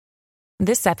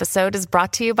This episode is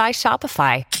brought to you by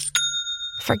Shopify.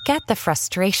 Forget the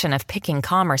frustration of picking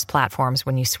commerce platforms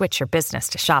when you switch your business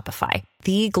to Shopify,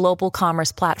 the global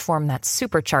commerce platform that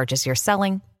supercharges your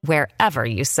selling wherever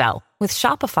you sell. With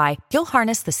Shopify, you'll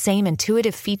harness the same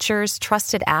intuitive features,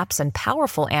 trusted apps, and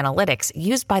powerful analytics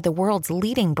used by the world's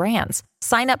leading brands.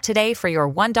 Sign up today for your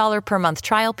 $1 per month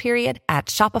trial period at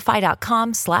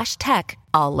shopify.com/tech,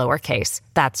 all lowercase.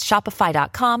 That's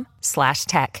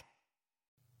shopify.com/tech.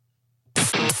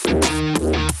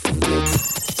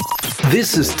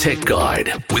 This is Tech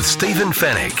Guide with Stephen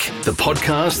Fennick, the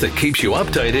podcast that keeps you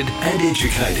updated and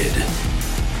educated.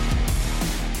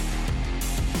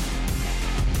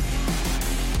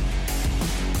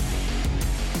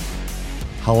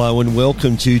 Hello and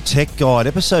welcome to Tech Guide,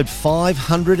 episode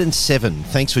 507.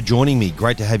 Thanks for joining me.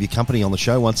 Great to have your company on the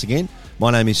show once again.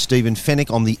 My name is Stephen Fennick.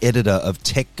 I'm the editor of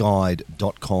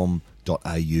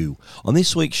techguide.com.au. On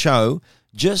this week's show,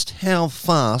 just how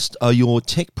fast are your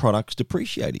tech products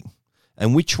depreciating?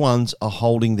 And which ones are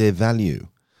holding their value?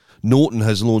 Norton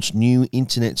has launched new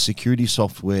internet security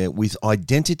software with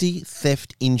identity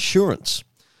theft insurance.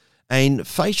 And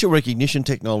facial recognition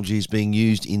technology is being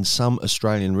used in some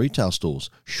Australian retail stores.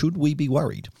 Should we be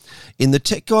worried? In the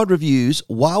Tech Guide reviews,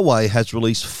 Huawei has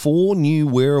released 4 new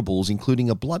wearables, including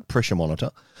a blood pressure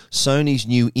monitor. Sony's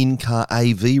new in-car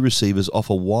AV receivers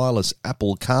offer wireless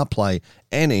Apple CarPlay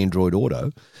and Android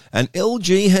Auto. And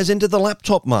LG has entered the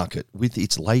laptop market with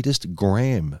its latest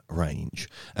Gram range.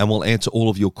 And we'll answer all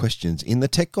of your questions in the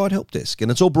Tech Guide Help Desk. And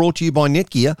it's all brought to you by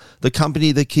Netgear, the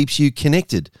company that keeps you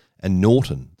connected, and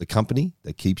Norton, the company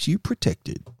that keeps you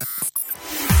protected.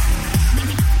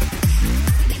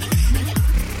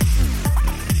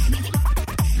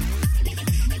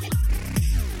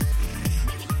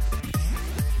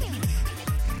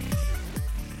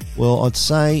 Well, I'd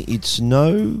say it's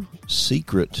no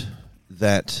secret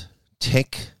that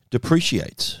tech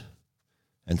depreciates,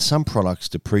 and some products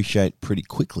depreciate pretty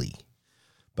quickly.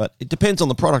 But it depends on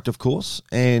the product, of course,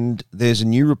 and there's a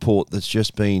new report that's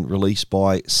just been released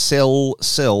by Sell,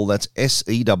 that's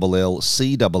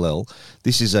SELLCLL.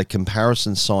 This is a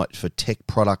comparison site for tech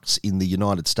products in the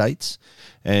United States,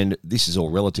 and this is all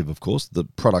relative, of course. The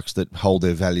products that hold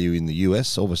their value in the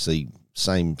US, obviously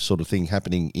same sort of thing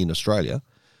happening in Australia.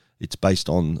 It's based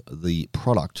on the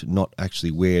product, not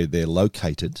actually where they're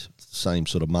located. Same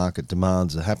sort of market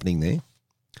demands are happening there.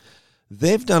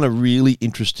 They've done a really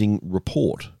interesting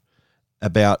report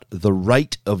about the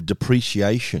rate of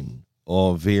depreciation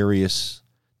of various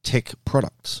tech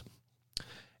products.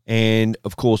 And,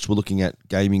 of course, we're looking at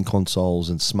gaming consoles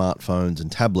and smartphones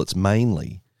and tablets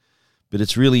mainly. But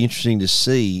it's really interesting to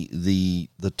see the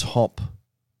top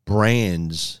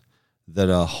brands that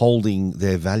are holding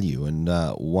their value. And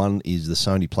one is the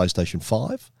Sony PlayStation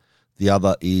 5. The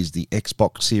other is the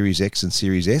Xbox Series X and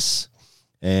Series S.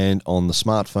 And on the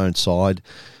smartphone side,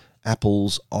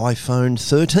 Apple's iPhone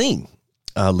 13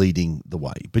 are leading the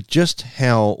way. But just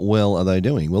how well are they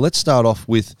doing? Well, let's start off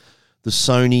with the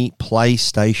Sony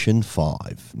PlayStation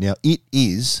 5. Now, it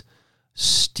is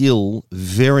still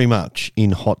very much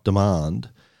in hot demand.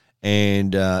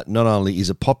 And not only is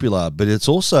it popular, but it's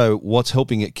also what's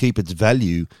helping it keep its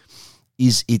value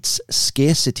is its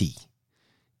scarcity.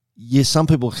 Yes, some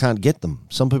people can't get them.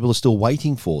 Some people are still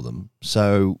waiting for them.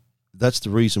 So that's the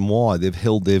reason why they've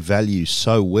held their value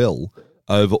so well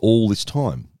over all this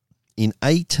time. In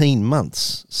 18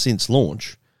 months since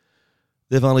launch,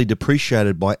 they've only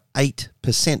depreciated by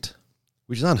 8%,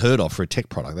 which is unheard of for a tech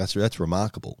product. That's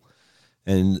remarkable.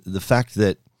 And the fact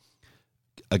that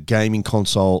a gaming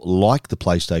console like the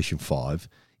PlayStation 5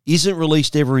 isn't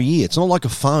released every year. It's not like a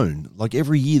phone. Like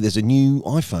every year there's a new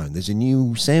iPhone, there's a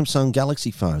new Samsung Galaxy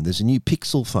phone, there's a new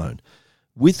Pixel phone.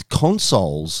 With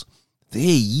consoles, they're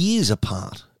years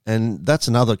apart, and that's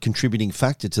another contributing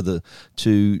factor to the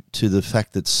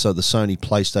fact that the Sony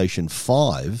PlayStation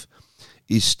 5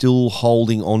 is still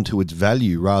holding on to its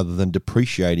value rather than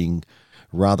depreciating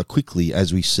rather quickly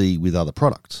as we see with other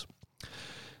products.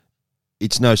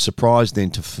 It's no surprise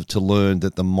then to learn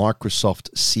that the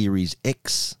Microsoft Series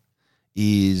X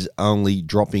is only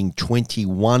dropping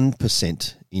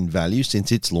 21% in value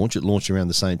since its launch. It launched around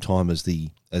the same time as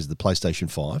the PlayStation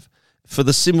 5.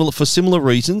 For similar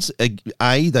reasons,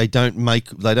 A, they don't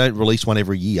release one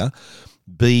every year.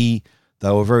 B,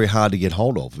 they were very hard to get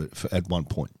hold of at one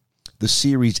point. The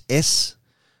Series S,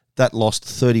 that lost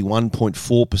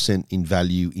 31.4% in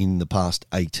value in the past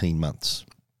 18 months.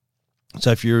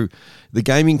 So if the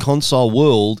gaming console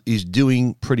world is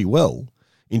doing pretty well.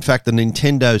 In fact, the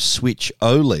Nintendo Switch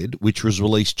OLED, which was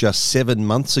released just 7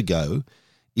 months ago,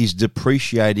 is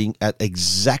depreciating at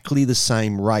exactly the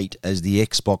same rate as the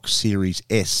Xbox Series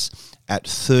S at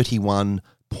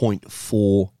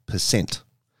 31.4%.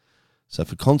 So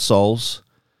for consoles,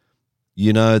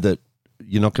 you know that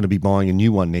you're not going to be buying a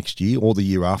new one next year or the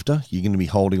year after. You're going to be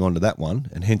holding on to that one,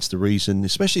 and hence the reason,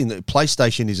 especially in the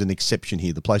PlayStation is an exception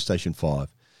here, the PlayStation 5.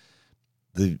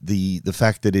 The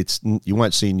fact that you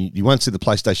won't see the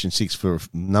PlayStation 6 for a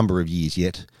number of years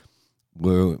yet.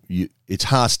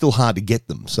 It's still hard to get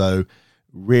them. So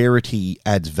rarity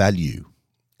adds value,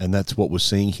 and that's what we're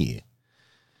seeing here.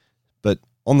 But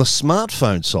on the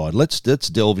smartphone side, let's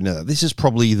delve into that. This is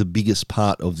probably the biggest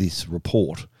part of this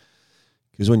report,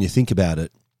 because when you think about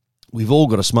it, we've all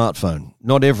got a smartphone.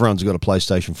 Not everyone's got a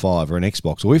PlayStation 5 or an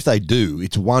Xbox, or if they do,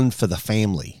 it's one for the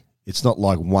family. It's not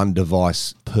like one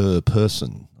device per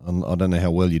person. I don't know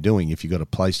how well you're doing. If you've got a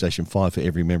PlayStation 5 for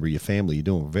every member of your family, you're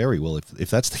doing very well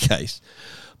if that's the case.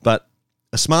 But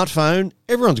a smartphone,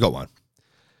 everyone's got one.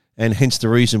 And hence the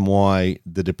reason why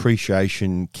the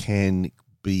depreciation can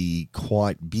be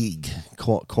quite big,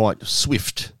 quite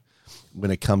swift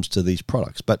when it comes to these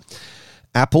products. But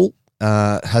Apple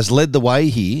has led the way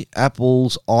here.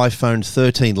 Apple's iPhone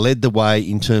 13 led the way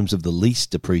in terms of the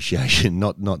least depreciation,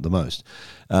 not the most.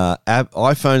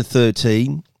 iPhone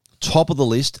 13... top of the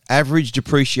list, average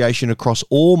depreciation across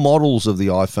all models of the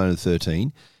iPhone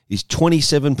 13 is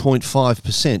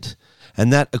 27.5%,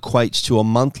 and that equates to a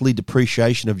monthly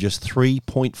depreciation of just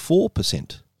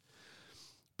 3.4%.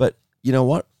 But you know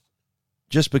what?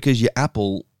 Just because you're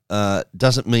Apple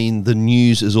doesn't mean the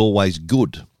news is always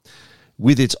good.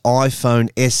 With its iPhone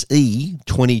SE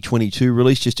 2022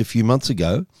 released just a few months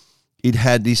ago, it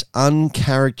had this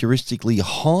uncharacteristically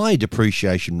high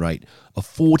depreciation rate of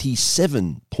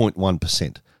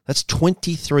 47.1%. That's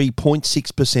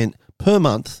 23.6% per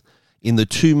month in the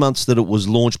 2 months that it was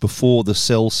launched before the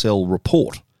Cell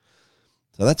report.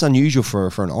 So that's unusual for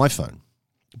an iPhone.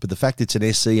 But the fact it's an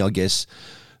SE, I guess,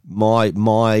 my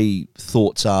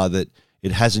thoughts are that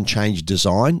it hasn't changed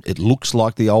design. It looks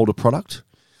like the older product,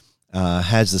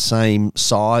 has the same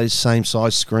size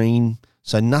screen.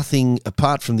 So nothing,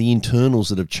 apart from the internals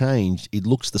that have changed, it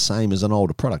looks the same as an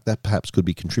older product. That perhaps could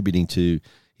be contributing to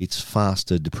its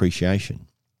faster depreciation.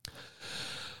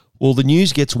 Well, the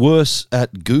news gets worse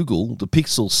at Google. The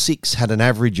Pixel 6 had an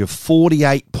average of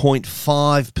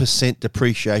 48.5%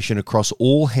 depreciation across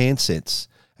all handsets,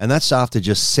 and that's after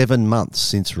just 7 months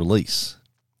since release.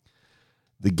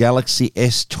 The Galaxy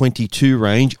S22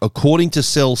 range, according to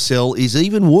Cell, is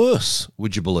even worse,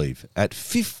 would you believe, at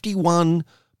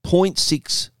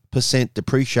 51.6%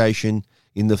 depreciation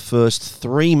in the first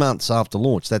 3 months after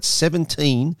launch. That's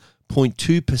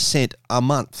 17.2% a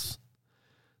month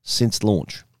since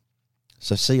launch.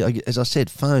 So see, as I said,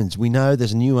 phones, we know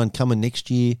there's a new one coming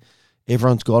next year.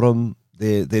 Everyone's got them.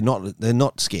 They're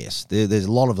not scarce. There's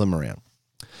a lot of them around.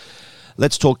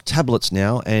 Let's talk tablets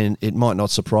now, and it might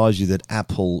not surprise you that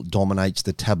Apple dominates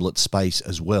the tablet space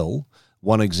as well.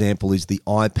 One example is the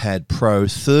iPad Pro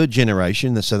 3rd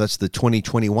generation, so that's the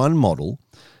 2021 model,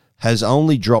 has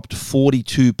only dropped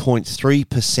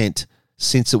 42.3%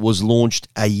 since it was launched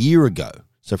a year ago.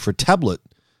 So for a tablet,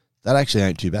 that actually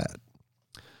ain't too bad.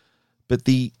 But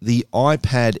the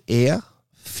iPad Air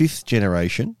 5th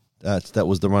generation, that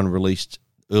was the one released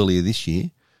earlier this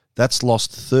year, that's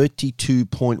lost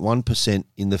 32.1%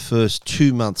 in the first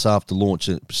 2 months after launch,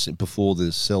 before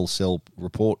the Cell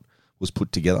report was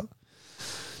put together.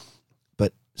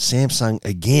 But Samsung,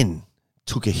 again,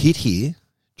 took a hit here. Do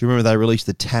you remember they released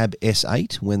the Tab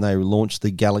S8 when they launched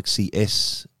the Galaxy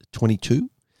S22?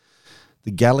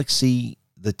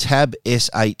 The Tab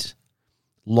S8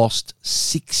 lost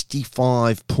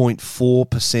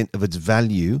 65.4% of its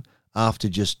value after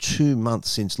just 2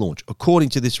 months since launch, according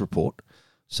to this report.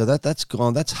 So that's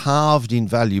gone. That's halved in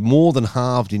value, more than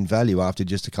halved in value after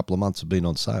just a couple of months of being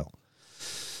on sale.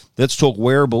 Let's talk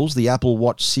wearables. The Apple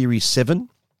Watch Series 7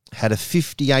 had a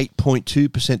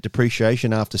 58.2%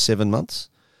 depreciation after 7 months.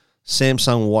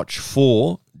 Samsung Watch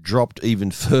 4 dropped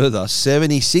even further,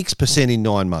 76% in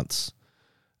 9 months.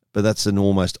 But that's an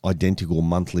almost identical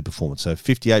monthly performance. So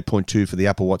 58.2 for the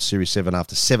Apple Watch Series 7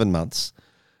 after 7 months.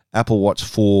 Apple Watch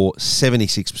 4,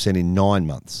 76% in 9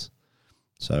 months.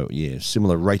 So, yeah,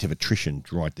 similar rate of attrition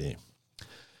right there.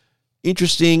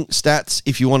 Interesting stats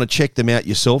if you want to check them out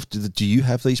yourself. Do you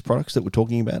have these products that we're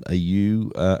talking about? Are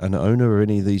you an owner of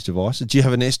any of these devices? Do you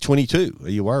have an S22? Are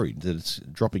you worried that it's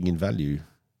dropping in value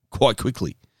quite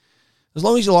quickly? As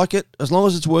long as you like it, as long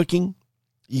as it's working,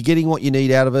 you're getting what you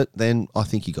need out of it, then I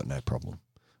think you got no problem.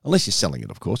 unless you're selling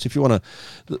it, of course. If you want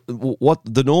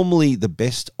to, normally the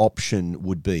best option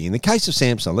would be, in the case of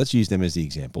Samsung, let's use them as the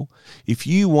example. If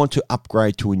you want to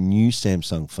upgrade to a new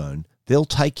Samsung phone, they'll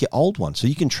take your old one. So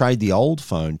you can trade the old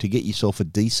phone to get yourself a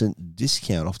decent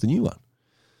discount off the new one.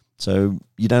 So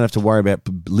you don't have to worry about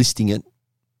listing it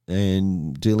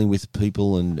and dealing with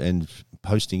people and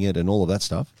posting it and all of that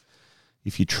stuff.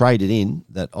 If you trade it in,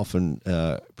 that often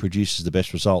produces the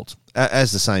best results.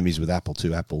 As the same is with Apple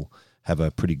too. Apple have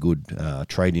a pretty good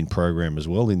trade-in program as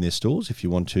well in their stores if you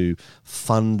want to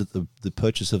fund the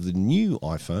purchase of the new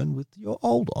iPhone with your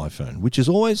old iPhone, which is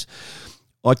always,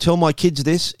 I tell my kids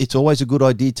this, it's always a good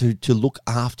idea to look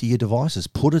after your devices.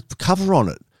 Put a cover on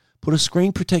it. Put a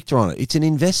screen protector on it. It's an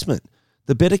investment.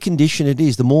 The better condition it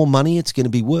is, the more money it's going to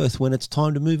be worth when it's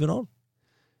time to move it on.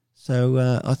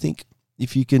 So I think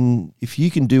if you can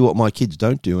do what my kids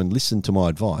don't do and listen to my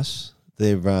advice,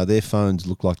 their phones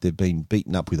look like they've been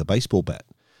beaten up with a baseball bat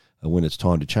when it's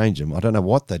time to change them. I don't know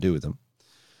what they do with them.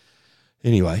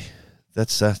 Anyway,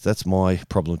 that's my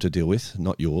problem to deal with,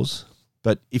 not yours.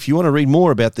 But if you want to read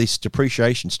more about this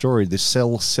depreciation story, this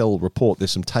sell report, there's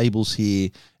some tables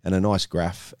here and a nice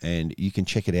graph, and you can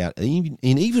check it out in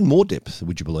even more depth,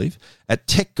 would you believe, at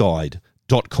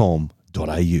techguide.com.au.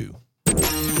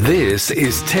 This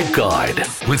is Tech Guide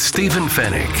with Stephen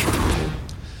Fennick.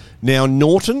 Now,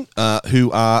 Norton,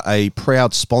 who are a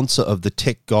proud sponsor of the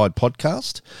Tech Guide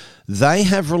podcast, they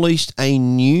have released a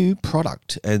new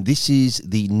product, and this is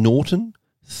the Norton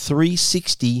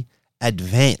 360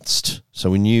 Advanced. So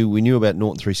we knew about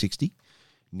Norton 360.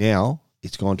 Now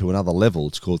it's gone to another level.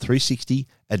 It's called 360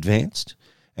 Advanced,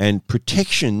 and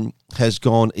protection has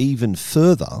gone even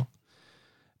further,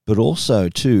 but also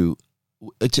too,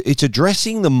 it's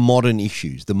addressing the modern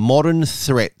issues, the modern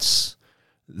threats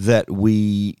that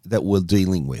we're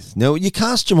dealing with. Now, you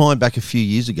cast your mind back a few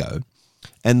years ago,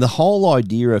 and the whole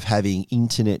idea of having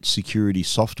internet security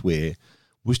software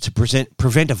was to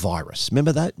prevent a virus.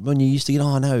 Remember that? When you used to get,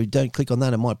 oh no, don't click on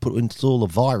that, it might install a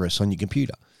virus on your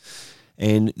computer.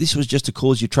 And this was just to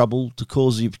cause you trouble, to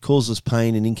cause us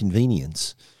pain and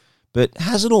inconvenience. But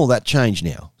hasn't all that changed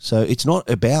now? So it's not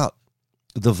about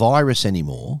the virus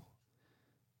anymore,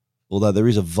 although there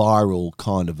is a viral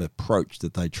kind of approach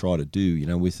that they try to do,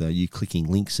 with you clicking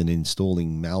links and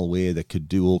installing malware that could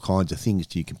do all kinds of things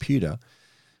to your computer.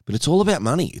 But it's all about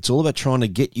money. It's all about trying to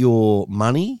get your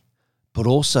money, but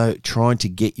also trying to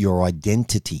get your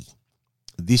identity.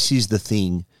 This is the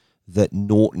thing that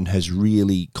Norton has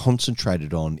really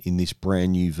concentrated on in this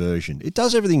brand new version. It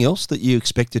does everything else that you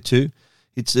expect it to.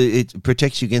 It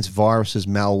protects you against viruses,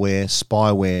 malware,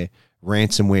 spyware,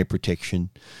 ransomware protection.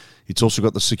 It's also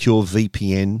got the secure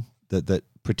VPN that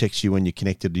protects you when you're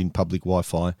connected in public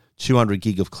Wi-Fi, 200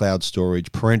 gig of cloud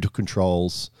storage, parental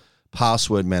controls,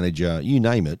 password manager, you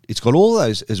name it. It's got all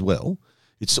those as well.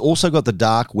 It's also got the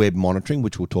dark web monitoring,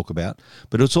 which we'll talk about,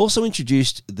 but it's also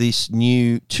introduced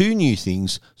two new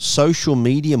things, social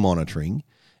media monitoring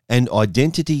and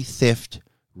identity theft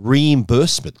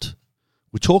reimbursement.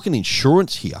 We're talking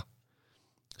insurance here.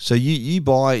 So you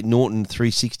buy Norton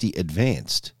 360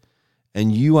 Advanced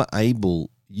and you are able,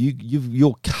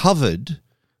 you're covered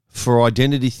for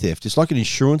identity theft. It's like an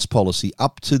insurance policy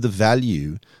up to the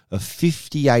value of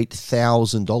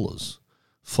 $58,000.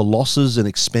 For losses and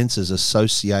expenses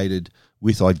associated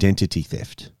with identity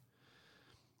theft.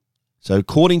 So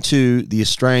according to the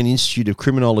Australian Institute of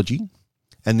Criminology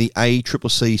and the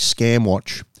ACCC Scam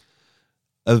Watch,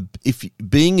 if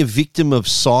being a victim of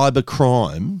cyber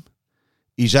crime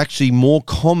is actually more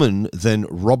common than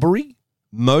robbery,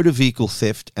 motor vehicle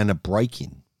theft, and a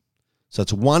break-in. So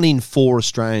it's 1 in 4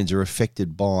 Australians are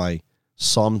affected by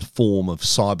some form of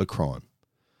cyber crime.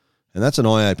 And that's an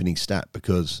eye-opening stat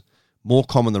because more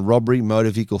common than robbery, motor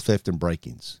vehicle theft, and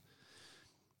break-ins.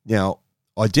 Now,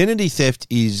 identity theft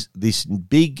is this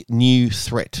big new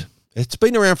threat. It's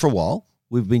been around for a while.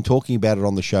 We've been talking about it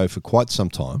on the show for quite some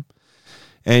time.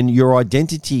 And your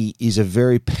identity is a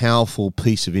very powerful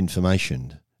piece of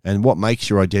information. And what makes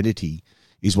your identity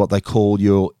is what they call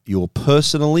your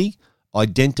personally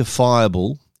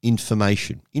identifiable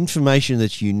information. Information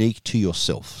that's unique to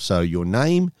yourself. So your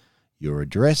name, your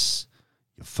address,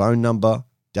 your phone number,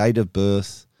 date of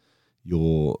birth,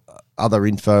 your other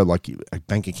info like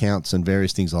bank accounts and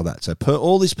various things like that. So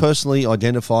all this personally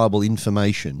identifiable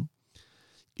information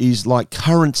is like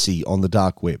currency on the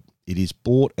dark web. It is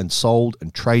bought and sold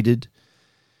and traded.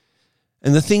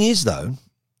 And the thing is, though,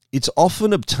 it's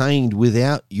often obtained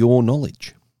without your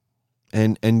knowledge.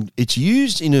 And it's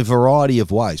used in a variety of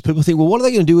ways. People think, well, what are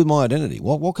they going to do with my identity?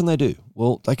 What can they do?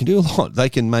 Well, they can do a lot. They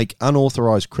can make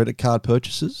unauthorized credit card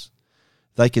purchases.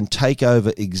 They can take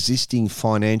over existing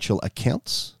financial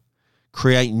accounts,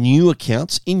 create new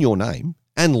accounts in your name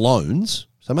and loans.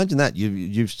 So imagine that.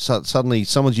 You've suddenly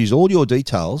someone's used all your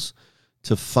details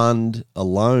to fund a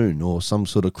loan or some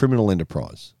sort of criminal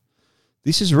enterprise.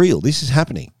 This is real. This is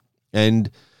happening. And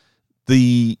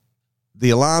the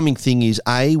alarming thing is,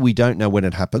 A, we don't know when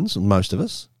it happens, most of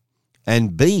us.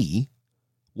 And B,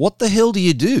 what the hell do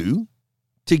you do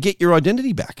to get your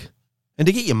identity back and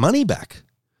to get your money back?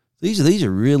 These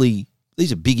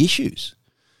are big issues.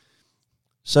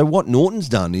 So what Norton's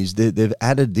done is they've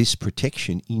added this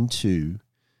protection into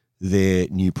their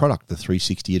new product, the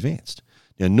 360 Advanced.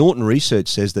 Now, Norton research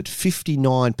says that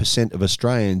 59% of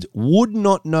Australians would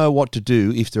not know what to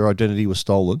do if their identity was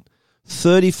stolen.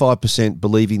 35%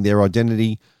 believing their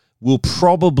identity will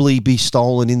probably be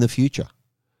stolen in the future.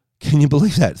 Can you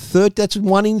believe that? That's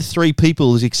 1 in 3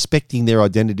 people is expecting their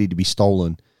identity to be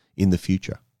stolen in the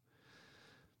future.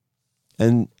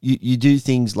 And you do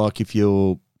things like if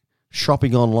you're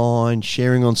shopping online,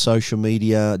 sharing on social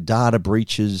media, data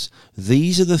breaches,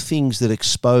 these are the things that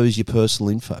expose your personal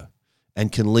info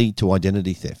and can lead to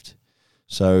identity theft.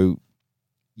 So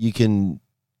you can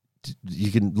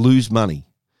lose money.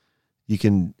 You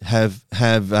can have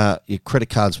your credit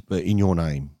cards in your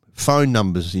name, phone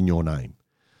numbers in your name.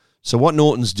 So what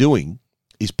Norton's doing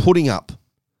is putting up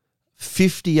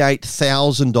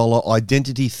 $58,000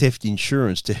 identity theft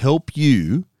insurance to help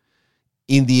you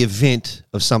in the event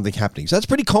of something happening. So that's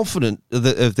pretty confident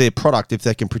of their product if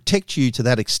they can protect you to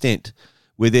that extent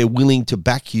where they're willing to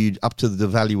back you up to the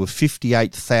value of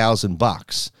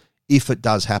 $58,000 if it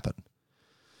does happen.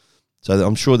 So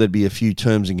I'm sure there'd be a few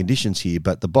terms and conditions here,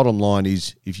 but the bottom line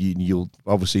is you'll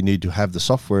obviously need to have the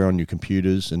software on your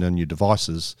computers and on your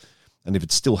devices, and if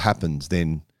it still happens,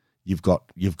 then you've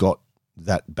got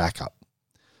that backup.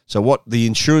 So what the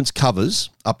insurance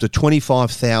covers, up to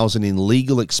 $25,000 in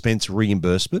legal expense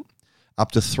reimbursement,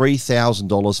 up to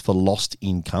 $3,000 for lost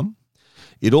income.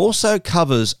 It also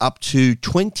covers up to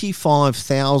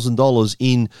 $25,000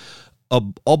 in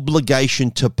obligation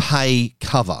to pay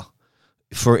cover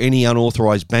for any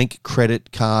unauthorized bank,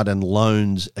 credit card, and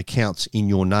loans accounts in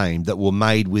your name that were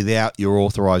made without your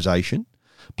authorization,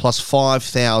 plus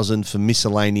 $5,000 for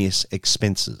miscellaneous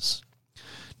expenses.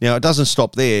 Now, it doesn't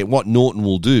stop there. What Norton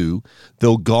will do,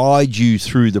 they'll guide you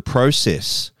through the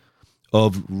process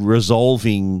of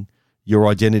resolving your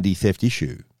identity theft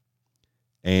issue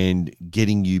and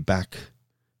getting you back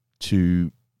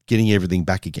to getting everything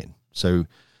back again. So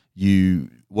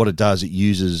what it does, it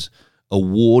uses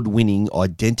award-winning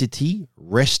identity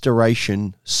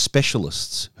restoration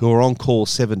specialists who are on call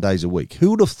 7 days a week.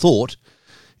 Who would have thought,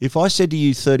 if I said to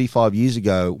you 35 years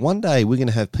ago, one day we're going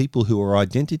to have people who are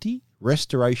identity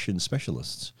restoration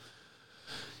specialists,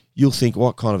 you'll think,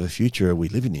 what kind of a future are we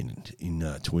living in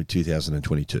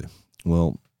 2022?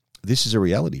 Well, this is a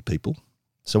reality, people.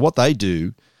 So what they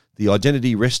do, the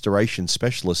identity restoration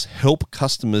specialists help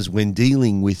customers when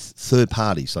dealing with third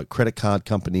parties like credit card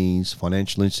companies,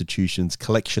 financial institutions,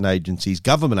 collection agencies,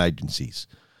 government agencies,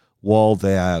 while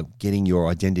they are getting your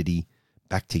identity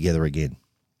back together again.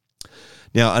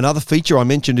 Now, another feature I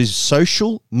mentioned is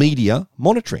social media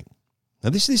monitoring. Now,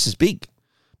 this is big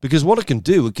because what it can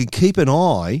do, it can keep an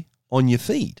eye on your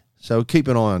feed. So keep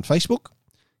an eye on Facebook,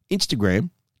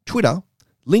 Instagram, Twitter,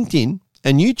 LinkedIn,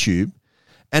 and YouTube,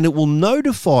 and it will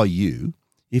notify you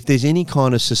if there's any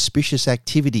kind of suspicious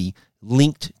activity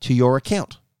linked to your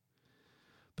account.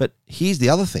 But here's the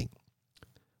other thing.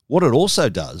 What it also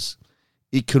does,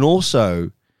 it can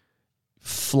also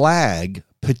flag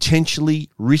potentially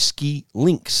risky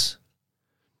links.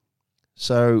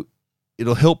 So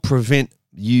it'll help prevent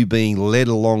you being led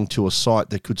along to a site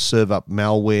that could serve up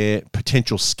malware,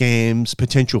 potential scams,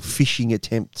 potential phishing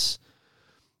attempts.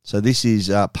 So this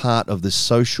is part of the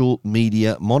social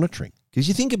media monitoring. Because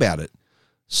you think about it,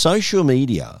 social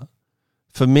media,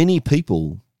 for many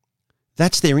people,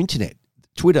 that's their internet.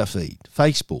 Twitter feed,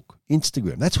 Facebook,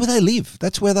 Instagram. That's where they live.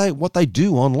 That's where what they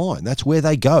do online. That's where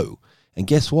they go. And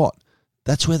guess what?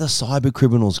 That's where the cyber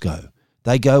criminals go.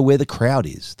 They go where the crowd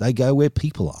is. They go where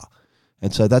people are.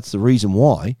 And so that's the reason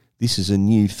why this is a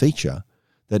new feature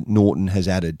that Norton has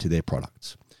added to their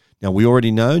products. Now, we already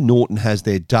know Norton has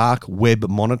their dark web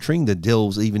monitoring that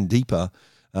delves even deeper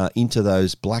into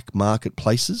those black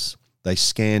marketplaces. They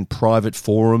scan private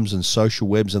forums and social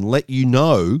webs and let you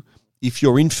know if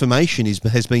your information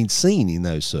has been seen in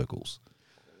those circles.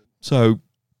 So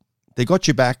they got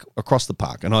your back across the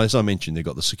park. And as I mentioned, they've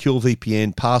got the secure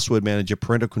VPN, password manager,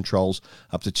 parental controls,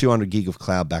 up to 200 gig of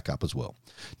cloud backup as well.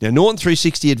 Now, Norton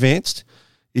 360 Advanced,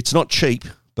 it's not cheap,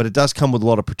 but it does come with a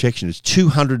lot of protection. It's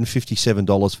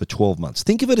 $257 for 12 months.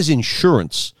 Think of it as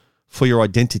insurance for your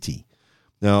identity.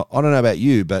 Now, I don't know about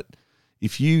you, but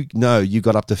if you know you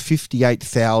got up to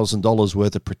 $58,000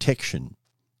 worth of protection,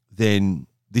 then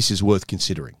this is worth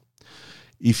considering.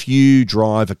 If you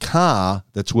drive a car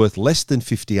that's worth less than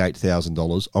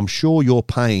 $58,000, I'm sure you're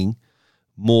paying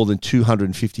more than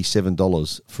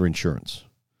 $257 for insurance.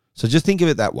 So just think of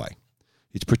it that way.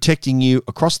 It's protecting you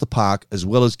across the park as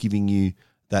well as giving you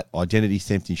that identity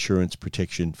theft insurance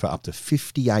protection for up to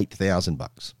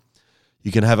 $58,000.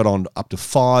 You can have it on up to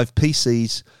 5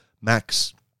 PCs,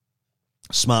 Macs,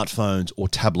 smartphones or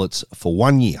tablets for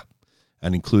 1 year,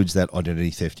 and includes that identity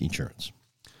theft insurance.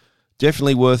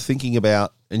 Definitely worth thinking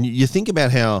about. And you think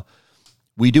about how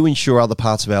we do insure other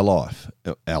parts of our life.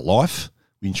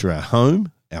 We insure our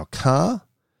home, our car,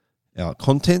 our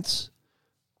contents.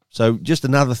 So just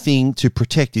another thing to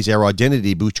protect is our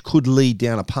identity, which could lead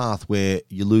down a path where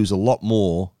you lose a lot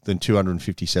more than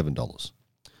 $257.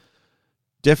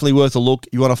 Definitely worth a look.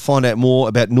 You want to find out more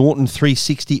about Norton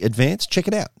 360 Advanced? Check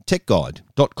it out,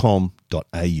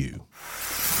 techguide.com.au.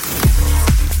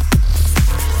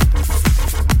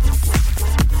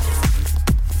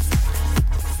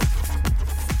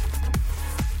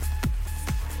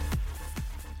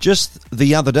 Just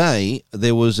the other day,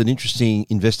 there was an interesting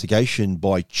investigation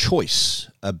by Choice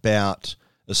about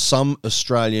some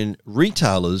Australian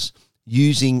retailers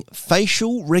using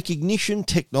facial recognition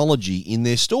technology in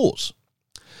their stores.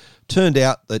 Turned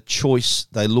out that Choice,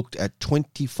 they looked at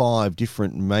 25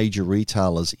 different major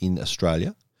retailers in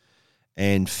Australia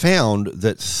and found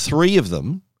that 3 of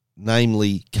them,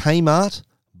 namely Kmart,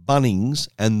 Bunnings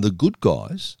and The Good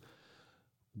Guys,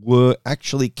 were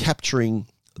actually capturing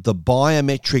the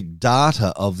biometric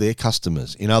data of their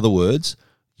customers. In other words,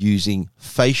 using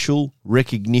facial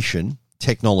recognition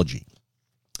technology.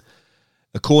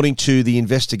 According to the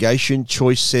investigation,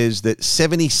 Choice says that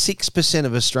 76%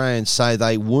 of Australians say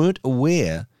they weren't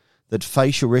aware that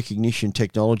facial recognition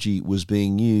technology was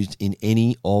being used in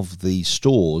any of the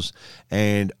stores.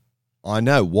 And I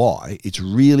know why. It's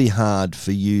really hard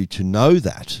for you to know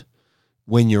that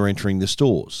when you're entering the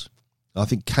stores. I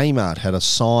think Kmart had a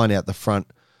sign out the front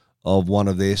of one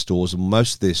of their stores, and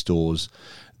most of their stores,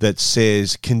 that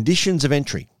says conditions of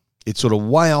entry. It's sort of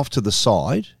way off to the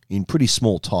side in pretty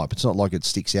small type. It's not like it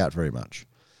sticks out very much.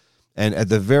 And at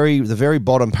the very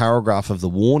bottom paragraph of the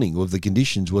warning of the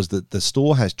conditions was that the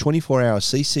store has 24-hour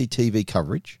CCTV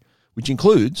coverage, which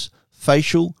includes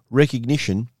facial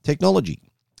recognition technology.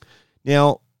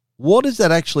 Now, what does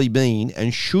that actually mean,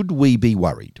 and should we be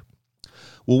worried?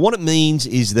 Well, what it means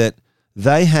is that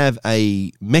they have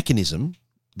a mechanism,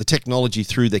 the technology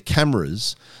through the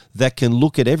cameras, that can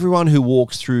look at everyone who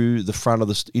walks through the front of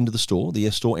into the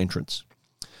store entrance,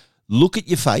 look at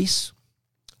your face,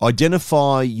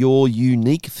 identify your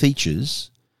unique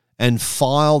features, and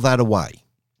file that away.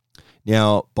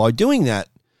 Now, by doing that,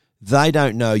 they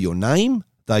don't know your name,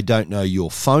 they don't know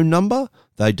your phone number,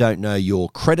 they don't know your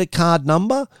credit card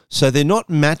number, so they're not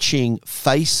matching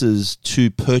faces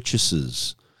to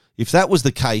purchases. If that was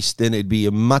the case, then it'd be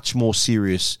a much more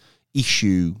serious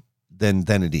issue than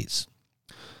it is.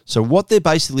 So what they're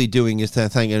basically doing is they're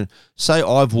thinking, say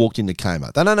I've walked into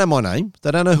Kmart. They don't know my name.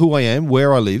 They don't know who I am,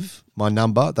 where I live, my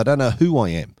number. They don't know who I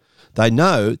am. They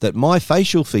know that my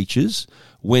facial features,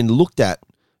 when looked at,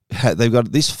 they've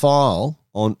got this file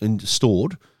on and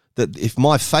stored, that if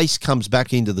my face comes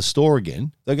back into the store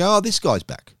again, they go, oh, this guy's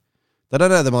back. They don't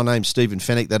know that my name's Stephen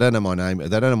Fennick. They don't know my name.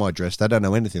 They don't know my address. They don't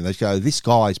know anything. They go, this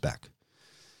guy's back.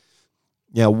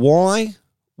 Now, why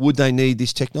would they need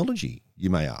this technology, you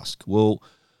may ask? Well,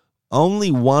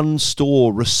 only one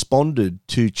store responded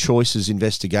to Choice's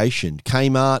investigation.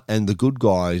 Kmart and The Good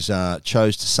Guys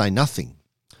chose to say nothing.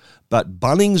 But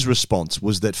Bunnings' response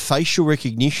was that facial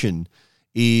recognition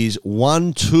is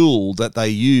one tool that they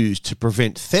use to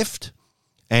prevent theft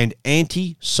and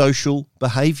anti-social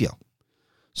behaviour.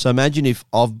 So imagine if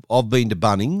I've been to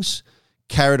Bunnings,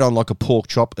 carried on like a pork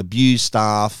chop, abused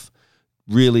staff,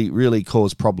 really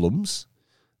caused problems.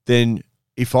 Then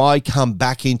if I come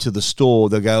back into the store,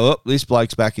 they'll go, oh, this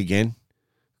bloke's back again.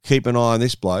 Keep an eye on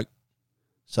this bloke.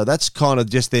 So that's kind of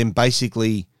just them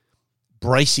basically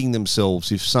bracing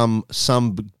themselves if some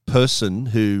person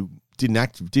who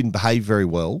didn't behave very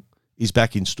well is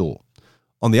back in store.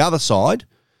 On the other side,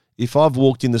 if I've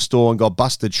walked in the store and got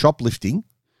busted shoplifting,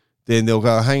 then they'll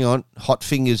go, hang on, Hot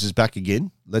Fingers is back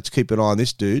again. Let's keep an eye on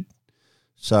this dude.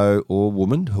 So, or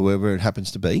woman, whoever it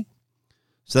happens to be.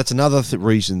 So that's another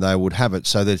reason they would have it,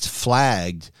 so that it's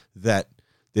flagged that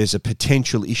there's a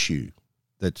potential issue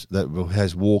that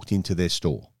has walked into their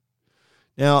store.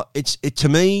 Now, to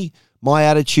me, my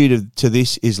attitude to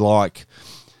this is like,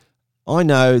 I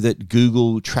know that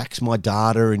Google tracks my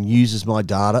data and uses my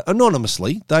data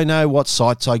anonymously. They know what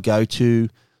sites I go to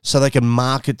so they can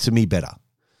market to me better.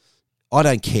 I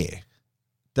don't care.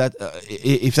 That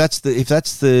if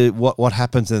that's what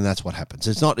happens, then that's what happens.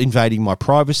 It's not invading my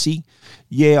privacy.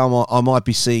 Yeah, I might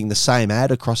be seeing the same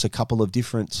ad across a couple of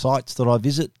different sites that I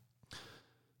visit,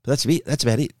 but that's it. That's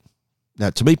about it. Now,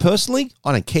 to me personally,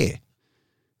 I don't care.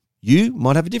 You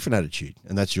might have a different attitude,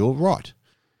 and that's your right.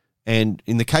 And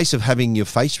in the case of having your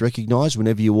face recognised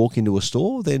whenever you walk into a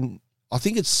store, then I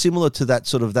think it's similar to that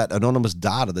sort of that anonymous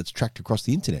data that's tracked across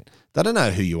the internet. They don't know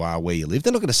who you are, where you live.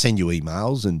 They're not going to send you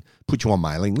emails and put you on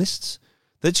mailing lists.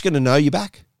 They're just going to know you're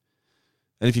back.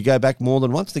 And if you go back more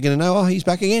than once, they're going to know, oh, he's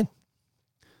back again.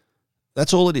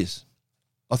 That's all it is.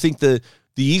 I think the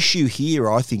issue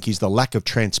here, I think, is the lack of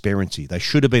transparency. They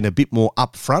should have been a bit more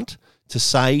upfront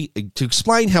to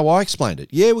explain how I explained it.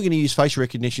 Yeah, we're going to use face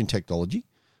recognition technology.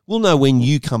 We'll know when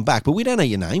you come back, but we don't know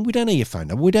your name. We don't know your phone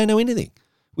number. We don't know anything.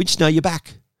 We just know you're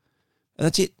back. And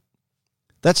that's it.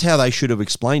 That's how they should have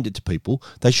explained it to people.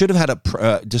 They should have had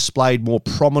it displayed more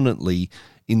prominently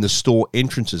in the store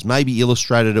entrances, maybe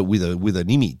illustrated it with an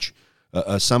image,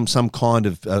 some kind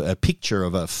of a picture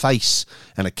of a face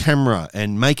and a camera,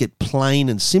 and make it plain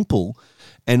and simple,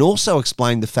 and also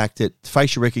explain the fact that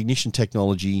facial recognition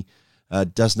technology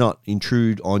does not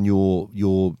intrude on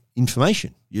your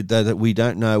information. That we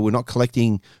don't know. We're not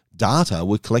collecting data.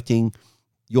 We're collecting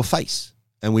your face,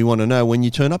 and we want to know when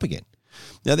you turn up again.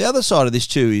 Now, the other side of this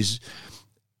too is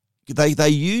they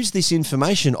use this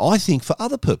information, I think, for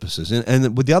other purposes,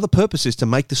 and with the other purpose is to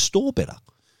make the store better.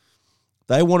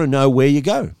 They want to know where you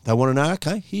go. They want to know,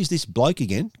 okay, here's this bloke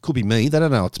again. Could be me. They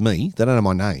don't know it's me. They don't know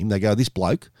my name. They go, this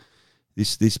bloke,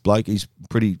 this bloke, he's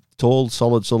pretty tall,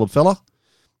 solid fella.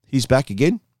 He's back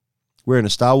again, wearing a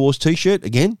Star Wars T-shirt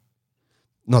again.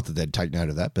 Not that they'd take note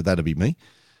of that, but that'd be me.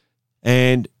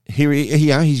 And here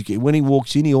he's when he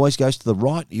walks in, he always goes to the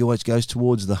right. He always goes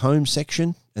towards the home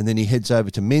section, and then he heads over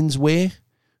to menswear,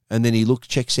 and then he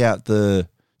checks out the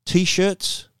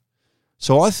T-shirts.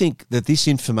 So I think that this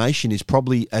information is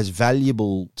probably as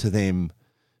valuable to them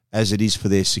as it is for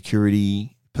their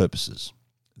security purposes,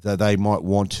 that they might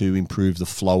want to improve the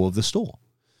flow of the store.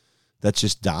 That's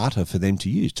just data for them to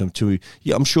use.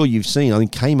 I'm sure you've seen, I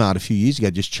think Kmart a few years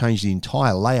ago just changed the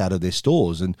entire layout of their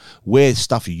stores, and where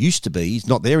stuff used to be is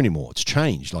not there anymore. It's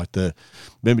changed. Do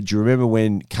you remember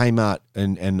when Kmart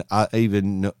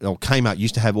Kmart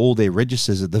used to have all their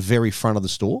registers at the very front of the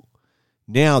store?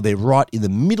 Now they're right in the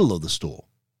middle of the store.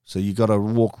 So you've got to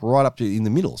walk right up to in the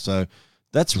middle. So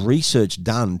that's research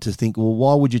done to think, well,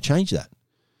 why would you change that?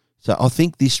 So I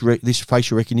think this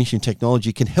facial recognition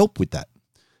technology can help with that.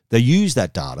 They use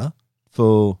that data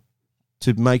to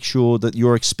make sure that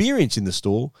your experience in the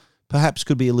store perhaps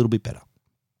could be a little bit better.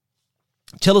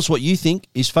 Tell us what you think.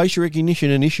 Is facial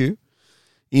recognition an issue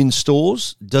in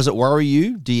stores? Does it worry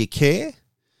you? Do you care?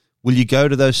 Will you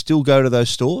still go to those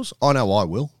stores? I know I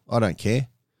will. I don't care.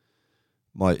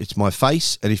 It's my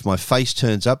face, and if my face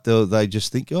turns up, they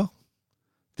just think, oh,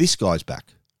 this guy's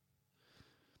back.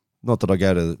 Not that I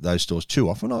go to those stores too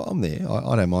often. I'm there.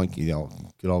 I don't mind,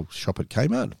 good old shop at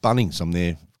Kmart. Bunnings, I'm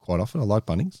there quite often. I like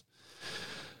Bunnings.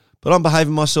 But I'm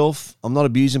behaving myself. I'm not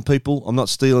abusing people. I'm not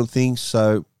stealing things.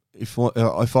 So if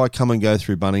I come and go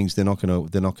through Bunnings, they're not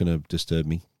going to disturb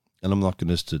me, and I'm not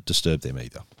going to disturb them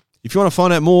either. If you want to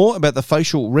find out more about the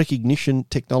facial recognition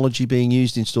technology being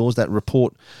used in stores, that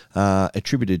report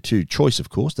attributed to Choice, of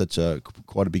course, that's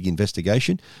quite a big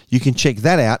investigation, you can check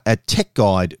that out at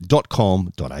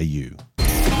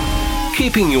techguide.com.au.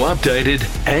 Keeping you updated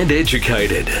and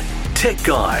educated. Tech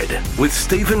Guide with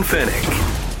Stephen Fennick.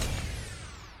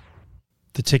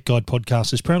 The Tech Guide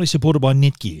podcast is proudly supported by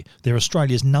Netgear. They're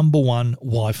Australia's #1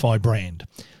 Wi-Fi brand.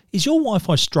 Is your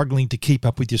Wi-Fi struggling to keep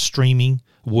up with your streaming,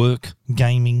 work,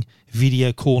 gaming,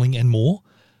 video calling and more?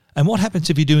 And what happens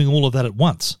if you're doing all of that at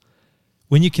once?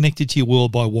 When you're connected to your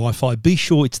world by Wi-Fi, be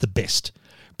sure it's the best.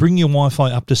 Bring your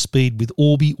Wi-Fi up to speed with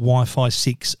Orbi Wi-Fi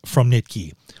 6 from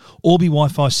Netgear. Orbi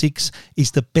Wi-Fi 6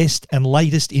 is the best and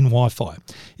latest in Wi-Fi.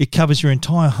 It covers your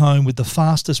entire home with the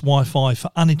fastest Wi-Fi for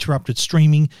uninterrupted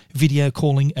streaming, video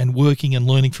calling and working and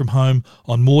learning from home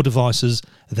on more devices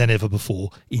than ever before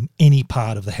in any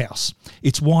part of the house.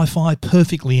 It's Wi-Fi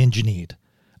perfectly engineered.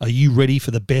 Are you ready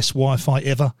for the best Wi-Fi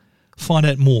ever? Find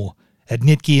out more at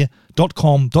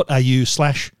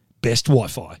netgear.com.au/best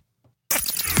Wi-Fi.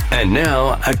 And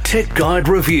now a Tech Guide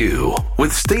review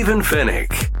with Stephen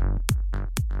Fennick.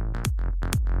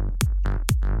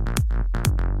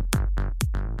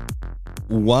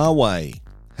 Huawei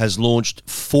has launched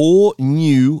 4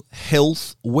 new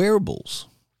health wearables.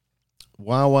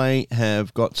 Huawei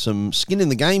have got some skin in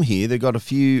the game here. They've got a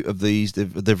few of these.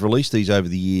 They've released these over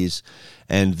the years,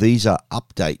 and these are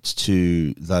updates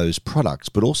to those products,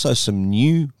 but also some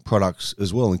new products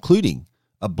as well, including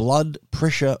a blood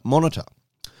pressure monitor.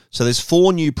 So there's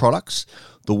 4 new products: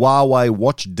 the Huawei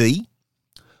Watch D,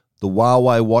 the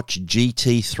Huawei Watch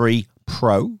GT3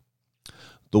 Pro,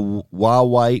 the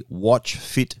Huawei Watch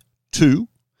Fit 2,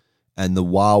 and the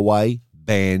Huawei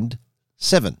Band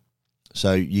 7.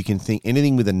 So you can think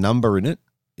anything with a number in it,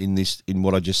 in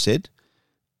what I just said,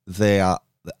 they are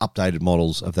the updated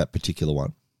models of that particular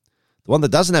one. The one that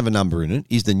doesn't have a number in it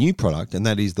is the new product, and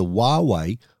that is the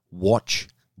Huawei Watch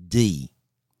D.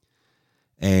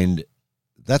 And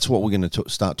that's what we're going to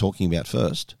start talking about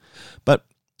first. But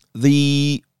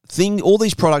all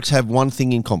these products have one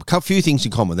thing in common, a few things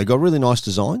in common. They've got really nice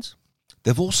designs.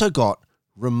 They've also got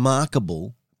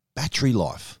remarkable battery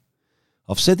life.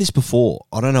 I've said this before.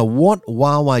 I don't know what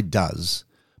Huawei does,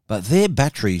 but their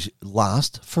batteries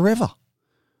last forever.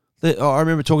 I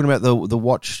remember talking about the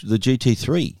watch, the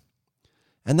GT3,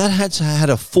 and that had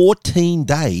a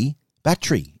 14-day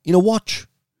battery in a watch,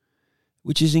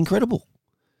 which is incredible.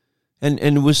 And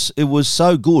it was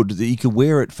so good that you could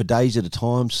wear it for days at a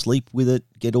time, sleep with it,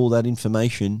 get all that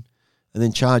information, and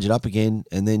then charge it up again,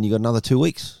 and then you got another 2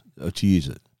 weeks to use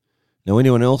it. Now,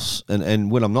 anyone else, and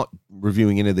when I'm not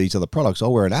reviewing any of these other products,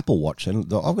 I'll wear an Apple Watch, and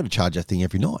I've got to charge that thing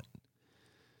every night.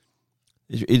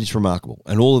 It is remarkable.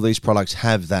 And all of these products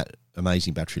have that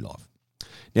amazing battery life.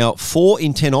 Now, 4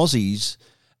 in 10 Aussies,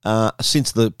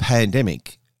 since the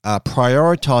pandemic, are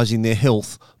prioritising their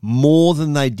health more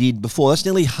than they did before. That's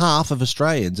nearly half of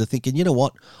Australians are thinking, you know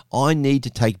what, I need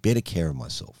to take better care of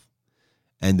myself.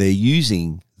 And they're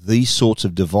using these sorts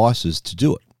of devices to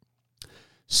do it.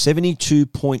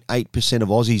 72.8% of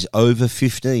Aussies over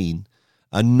 15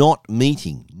 are not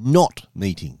meeting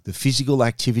the physical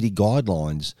activity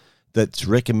guidelines that's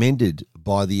recommended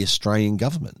by the Australian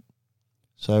government.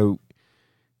 So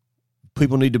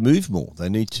people need to move more. They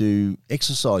need to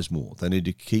exercise more. They need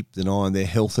to keep an eye on their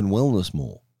health and wellness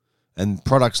more. And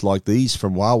products like these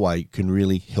from Huawei can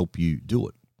really help you do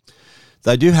it.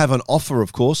 They do have an offer,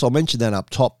 of course. I'll mention that up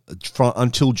top.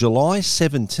 Until July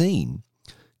 17,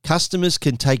 customers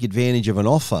can take advantage of an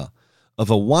offer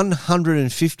of a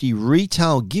 150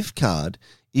 retail gift card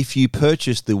if you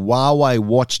purchase the Huawei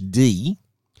Watch D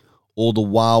or the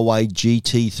Huawei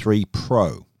GT3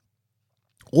 Pro.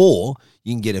 Or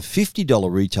you can get a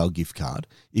 $50 retail gift card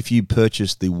if you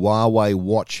purchase the Huawei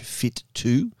Watch Fit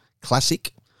 2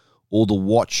 Classic or the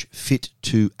Watch Fit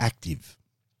 2 Active.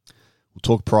 We'll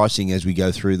talk pricing as we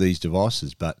go through these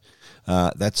devices, but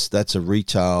that's a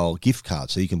retail gift card.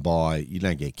 So you can buy, you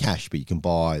don't get cash, but you can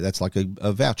buy, that's like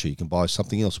a voucher. You can buy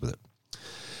something else with it.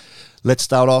 Let's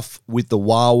start off with the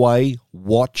Huawei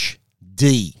Watch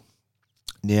D.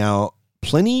 Now,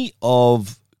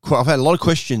 I've had a lot of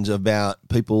questions about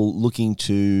people looking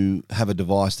to have a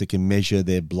device that can measure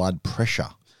their blood pressure.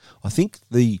 I think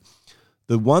the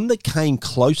one that came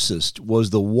closest was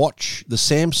the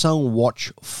Samsung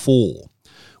Watch 4,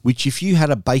 which if you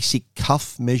had a basic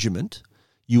cuff measurement,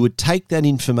 you would take that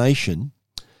information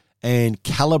and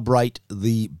calibrate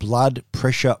the blood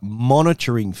pressure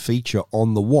monitoring feature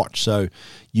on the watch. So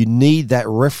you need that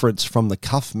reference from the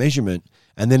cuff measurement,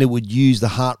 and then it would use the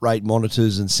heart rate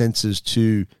monitors and sensors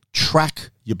to track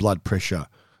your blood pressure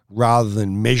rather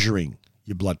than measuring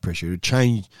your blood pressure,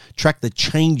 to track the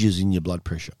changes in your blood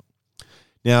pressure.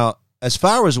 Now, as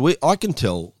far as I can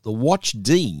tell, the Watch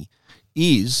D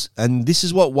is, and this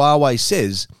is what Huawei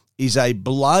says, is a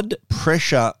blood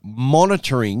pressure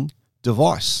monitoring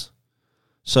device.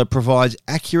 So it provides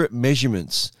accurate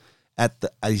measurements at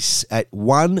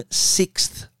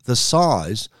 1/6 the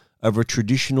size of a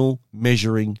traditional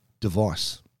measuring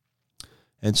device.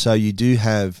 And so you do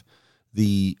have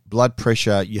the blood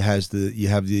pressure, you have the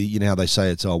you know how they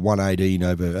say it's 118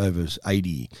 over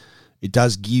 80. It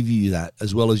does give you that,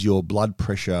 as well as your blood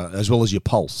pressure, as well as your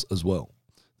pulse as well.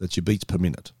 That's your beats per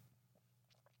minute.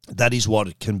 That is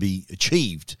what can be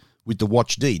achieved with the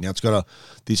Watch D. Now, it's got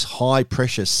this high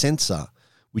pressure sensor,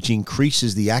 which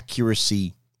increases the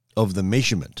accuracy of the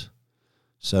measurement.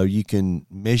 So you can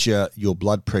measure your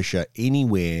blood pressure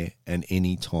anywhere and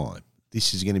any time.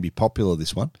 This is going to be popular,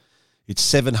 this one. It's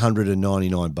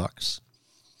 $799.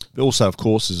 But also, of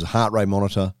course, there's a heart rate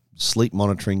monitor, sleep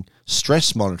monitoring,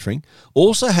 stress monitoring.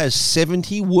 Also has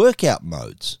 70 workout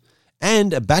modes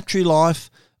and a battery life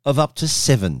of up to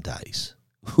 7 days,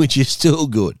 which is still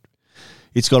good.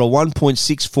 It's got a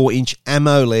 1.64-inch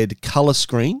AMOLED color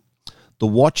screen. The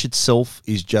watch itself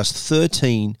is just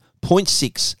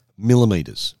 13.6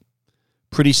 millimeters.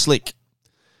 Pretty slick.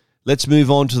 Let's move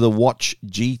on to the Watch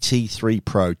GT3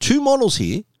 Pro. Two models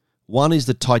here. One is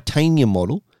the titanium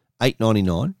model,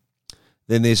 $899.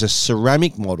 Then there's a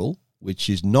ceramic model, which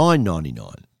is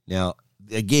 $999. Now,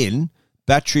 again,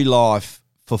 battery life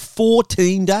for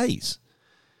 14 days.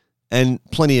 And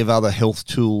plenty of other health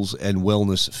tools and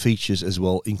wellness features as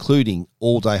well, including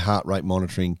all-day heart rate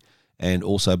monitoring and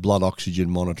also blood oxygen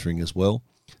monitoring as well.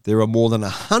 There are more than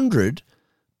 100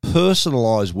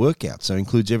 personalised workouts. So it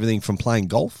includes everything from playing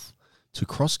golf to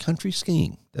cross-country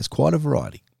skiing. That's quite a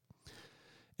variety.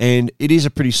 And it is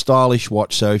a pretty stylish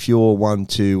watch. So if you're one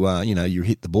to, you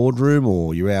hit the boardroom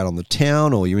or you're out on the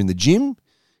town or you're in the gym,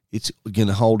 it's going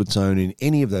to hold its own in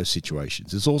any of those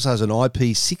situations. It also has an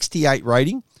IP68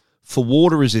 rating for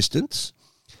water resistance,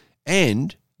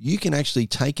 and you can actually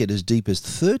take it as deep as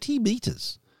 30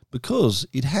 meters because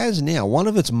it has now one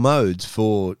of its modes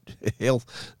for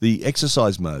health, the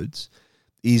exercise modes,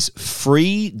 is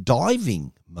free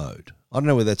diving mode. I don't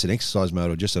know whether that's an exercise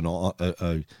mode or just a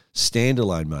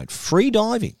standalone mode. Free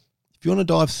diving. If you want to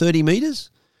dive 30 meters,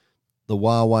 the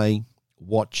Huawei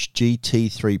Watch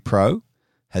GT3 Pro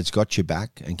has got your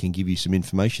back and can give you some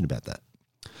information about that.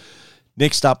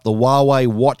 Next up, the Huawei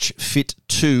Watch Fit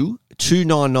 2,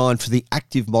 $299 for the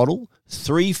active model,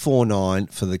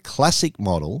 $349 for the classic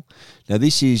model. Now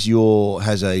this is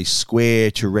has a square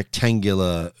to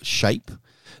rectangular shape.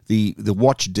 The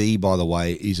Watch D, by the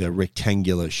way, is a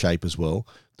rectangular shape as well.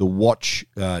 The Watch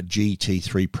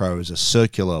GT3 Pro is a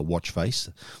circular watch face.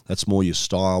 That's more your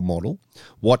style model.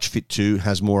 Watch Fit 2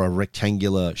 has more a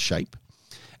rectangular shape.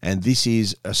 And this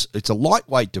is it's a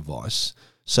lightweight device.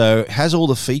 So it has all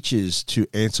the features to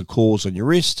answer calls on your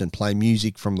wrist and play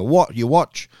music from your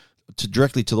watch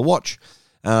directly to the watch.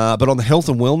 But on the health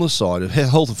and wellness side,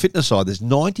 health and fitness side, there's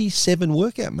 97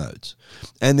 workout modes.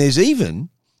 And there's even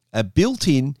a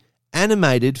built-in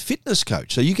animated fitness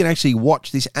coach. So you can actually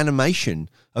watch this animation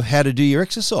of how to do your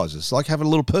exercises, like having a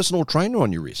little personal trainer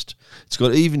on your wrist. It's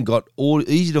got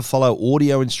easy to follow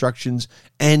audio instructions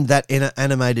and that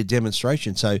animated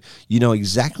demonstration, so you know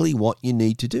exactly what you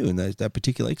need to do in that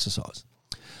particular exercise.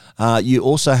 You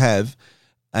also have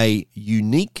a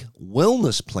unique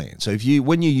wellness plan. So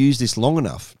when you use this long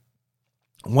enough,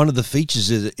 one of the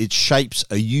features is it shapes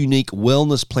a unique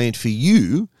wellness plan for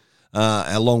you,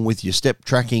 along with your step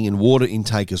tracking and water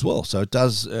intake as well. So it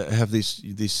does have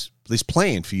this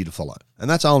plan for you to follow, and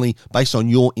that's only based on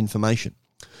your information.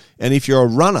 And if you're a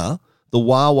runner, the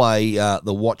Huawei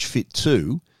the Watch Fit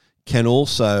 2 can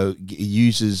also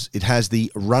it has the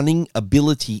Running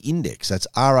Ability Index. That's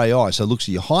RAI. So it looks at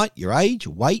your height, your age,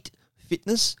 weight,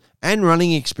 fitness, and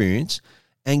running experience,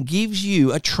 and gives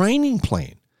you a training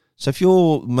plan. So if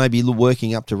you're maybe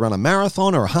working up to run a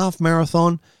marathon or a half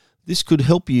marathon, this could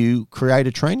help you create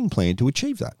a training plan to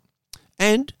achieve that.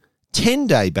 And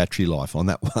 10-day battery life on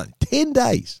that one. 10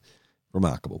 days.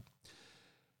 Remarkable.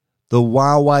 The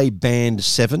Huawei Band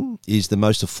 7 is the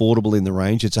most affordable in the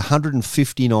range. It's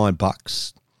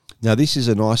 $159. Now, this is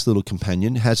a nice little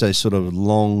companion. It has a sort of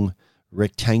long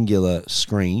rectangular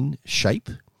screen shape.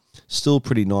 Still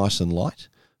pretty nice and light.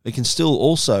 It can still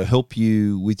also help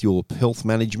you with your health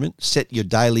management, set your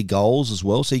daily goals as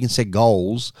well. So you can set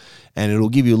goals and it'll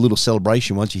give you a little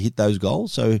celebration once you hit those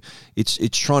goals. So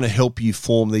it's trying to help you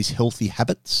form these healthy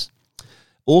habits.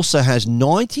 Also has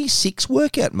 96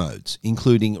 workout modes,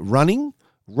 including running,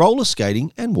 roller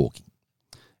skating, and walking.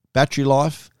 Battery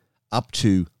life up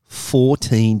to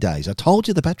 14 days. I told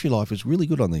you the battery life is really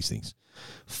good on these things.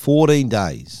 14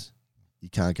 days. You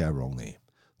can't go wrong there.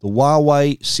 The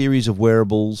Huawei series of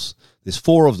wearables, there's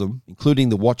 4 of them, including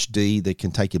the Watch D that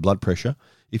can take your blood pressure.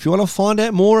 If you want to find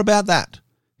out more about that,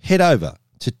 head over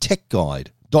to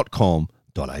techguide.com.au.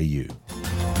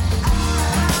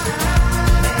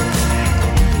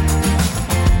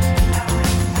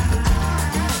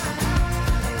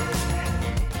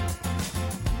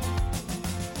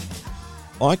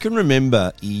 I can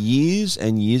remember years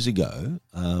and years ago,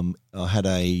 I had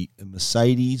a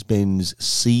Mercedes-Benz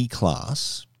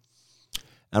C-Class,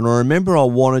 and I remember I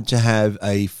wanted to have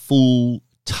a full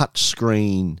touch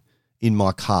screen in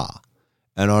my car.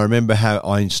 And I remember how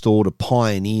I installed a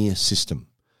Pioneer system.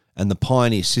 And the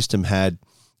Pioneer system it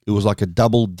was like a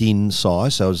double DIN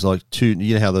size. So it was like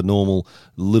you know how the normal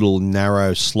little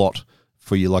narrow slot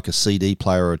for you, like a CD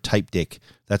player or a tape deck,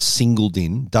 that's single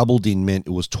DIN. Double DIN meant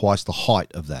it was twice the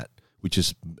height of that, which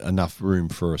is enough room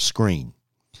for a screen.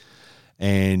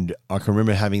 And I can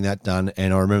remember having that done,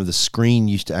 and I remember the screen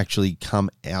used to actually come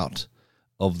out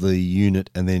of the unit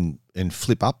and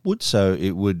flip upwards. So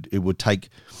it would take,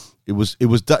 even though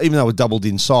it was double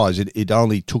DIN size, it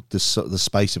only took the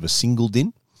space of a single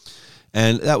DIN.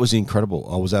 And that was incredible.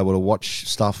 I was able to watch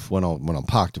stuff when I'm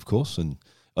parked, of course, and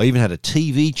I even had a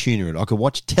TV tuner in it. I could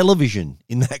watch television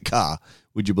in that car,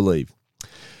 would you believe?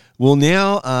 Well,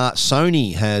 now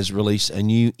Sony has released a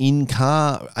new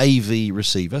in-car AV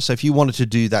receiver. So if you wanted to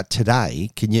do that today,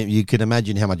 you can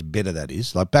imagine how much better that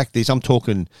is. Like back this, I'm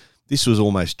talking, this was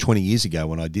almost 20 years ago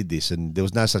when I did this, and there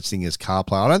was no such thing as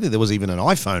CarPlay. I don't think there was even an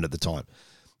iPhone at the time.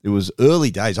 It was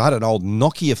early days. I had an old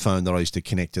Nokia phone that I used to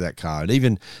connect to that car. And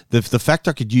even the fact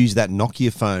I could use that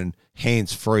Nokia phone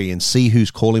hands-free and see who's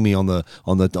calling me on the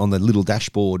little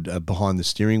dashboard behind the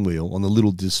steering wheel, on the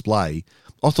little display,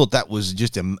 I thought that was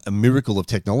just a miracle of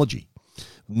technology.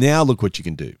 Now look what you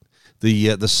can do.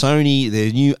 The Sony,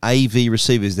 their new AV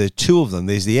receivers, there's two of them.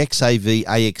 There's the XAV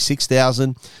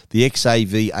AX6000, the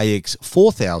XAV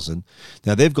AX4000.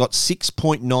 Now, they've got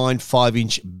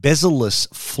 6.95-inch bezel-less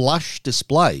flush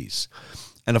displays.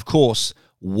 And, of course,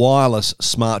 wireless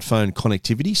smartphone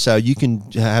connectivity. So you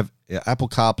can have Apple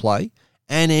CarPlay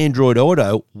and Android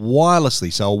Auto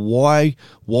wirelessly. So a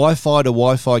Wi-Fi to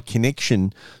Wi-Fi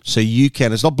connection, so you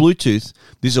can, it's not Bluetooth,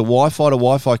 this is a Wi-Fi to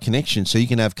Wi-Fi connection, so you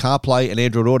can have CarPlay and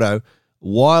Android Auto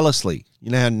wirelessly.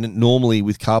 You know how normally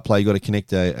with CarPlay you got to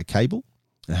connect a cable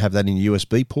and have that in a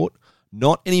USB port?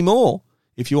 Not anymore.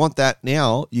 If you want that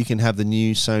now, you can have the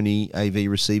new Sony AV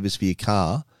receivers for your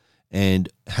car and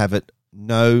have it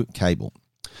no cable.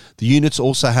 The units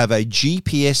also have a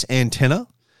GPS antenna,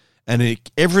 and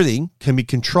everything can be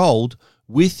controlled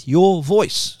with your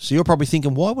voice. So you're probably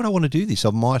thinking, why would I want to do this?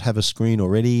 I might have a screen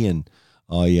already, and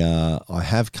I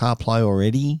have CarPlay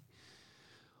already.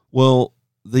 Well,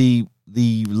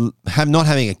 not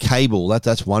having a cable,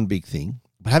 that's one big thing.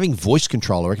 But having voice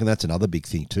control, I reckon that's another big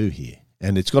thing too here.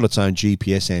 And it's got its own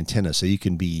GPS antenna, so you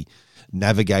can be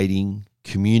navigating,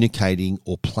 communicating,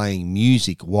 or playing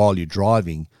music while you're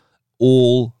driving,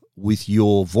 all with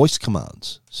your voice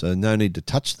commands. So no need to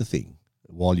touch the thing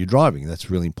while you're driving. That's a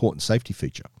really important safety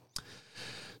feature.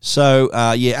 So,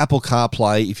 Apple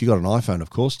CarPlay, if you've got an iPhone,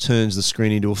 of course, turns the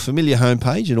screen into a familiar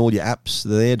homepage, and all your apps are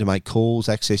there to make calls,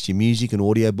 access your music and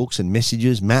audiobooks and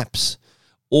messages, maps,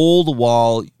 all the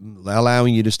while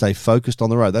allowing you to stay focused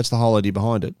on the road. That's the whole idea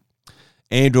behind it.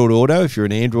 Android Auto, if you're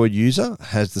an Android user,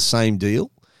 has the same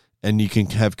deal. And you can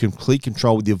have complete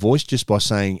control with your voice just by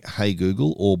saying, "Hey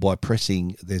Google," or by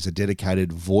pressing, there's a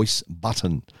dedicated voice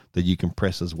button that you can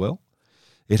press as well.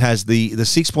 It has the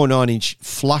 6.9-inch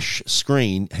flush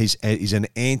screen is an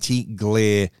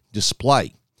anti-glare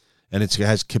display. And it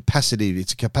has capacitive.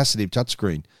 It's a capacitive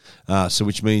touchscreen, so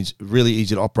which means really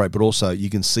easy to operate, but also you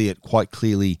can see it quite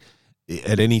clearly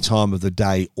at any time of the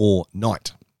day or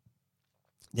night.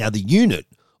 Now, the unit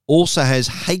also has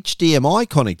HDMI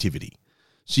connectivity.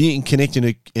 So you can connect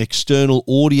an external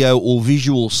audio or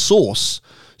visual source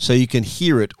so you can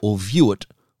hear it or view it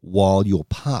while you're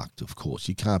parked, of course.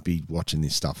 You can't be watching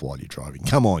this stuff while you're driving.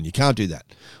 Come on, you can't do that.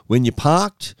 When you're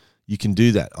parked, you can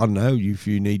do that. I don't know if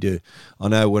you need to. I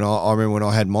know when I remember when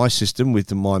I had my system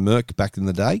with my Merc back in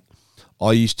the day,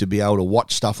 I used to be able to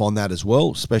watch stuff on that as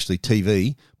well, especially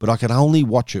TV, but I could only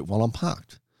watch it while I'm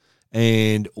parked.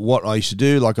 And what I used to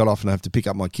do, like I'd often have to pick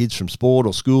up my kids from sport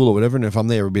or school or whatever, and if I'm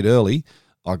there a bit early,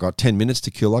 I got 10 minutes to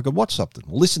kill, I could watch something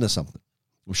or listen to something.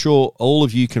 I'm sure all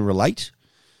of you can relate,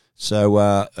 so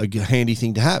a handy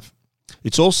thing to have.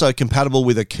 It's also compatible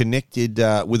with with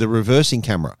a reversing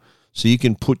camera, so you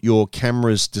can put your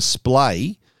camera's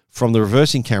display from the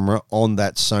reversing camera on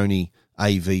that Sony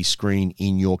AV screen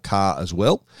in your car as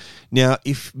well. Now,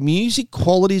 if music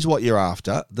quality is what you're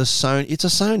after, it's a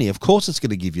Sony. Of course it's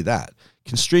going to give you that.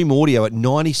 Can stream audio at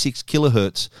 96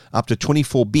 kilohertz up to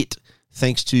 24-bit,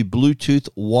 thanks to Bluetooth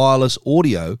wireless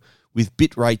audio with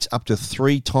bit rates up to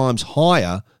 3 times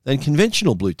higher than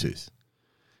conventional Bluetooth.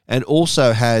 And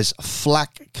also has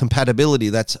FLAC compatibility,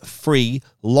 that's free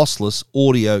lossless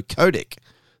audio codec.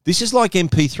 This is like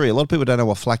MP3. A lot of people don't know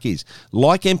what FLAC is.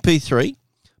 Like MP3,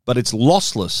 but it's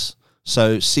lossless,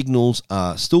 so signals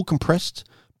are still compressed,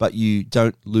 but you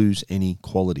don't lose any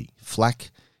quality.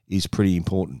 FLAC is pretty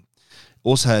important.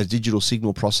 Also has digital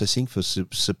signal processing for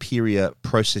superior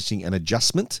processing and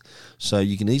adjustment. So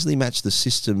you can easily match the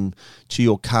system to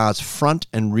your car's front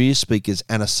and rear speakers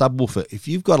and a subwoofer. If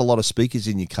you've got a lot of speakers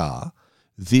in your car,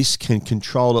 this can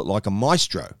control it like a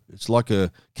maestro. It's like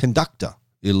a conductor.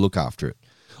 It'll look after it.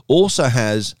 Also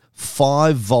has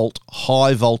 5-volt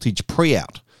high voltage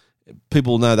pre-out.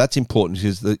 People know that's important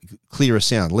because the clearer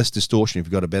sound, less distortion if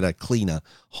you've got a better, cleaner,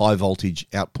 high voltage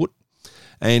output.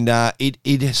 And it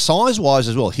size-wise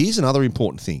as well, here's another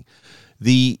important thing.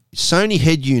 The Sony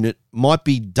head unit might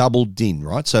be doubled in,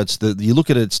 right? So you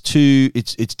look at it,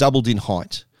 it's doubled in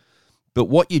height. But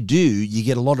what you do, you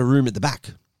get a lot of room at the back.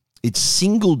 it's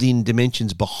singled in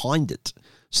dimensions behind it.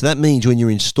 So that means when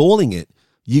you're installing it,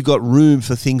 you got room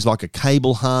for things like a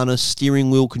cable harness, steering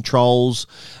wheel controls,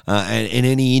 and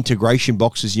any integration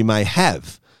boxes you may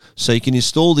have. So you can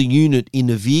install the unit in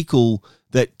a vehicle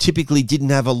that typically didn't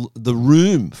have the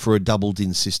room for a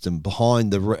double-DIN system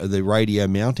behind the radio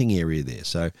mounting area there.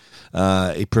 So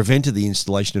it prevented the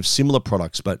installation of similar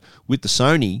products. But with the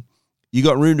Sony, you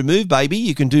got room to move, baby.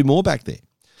 You can do more back there.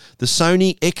 The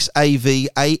Sony XAV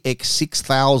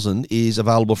AX6000 is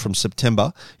available from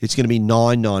September. It's going to be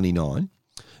 $999.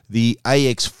 The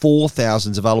AX4000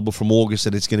 is available from August,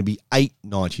 and it's going to be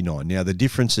 $899. Now, the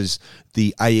difference is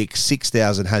the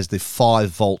AX6000 has the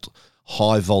 5-volt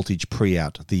high voltage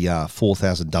pre-out. The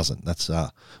 4000 doesn't. That's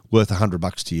worth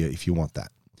 $100 to you if you want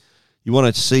that. You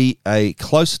want to see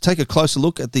take a closer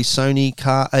look at the Sony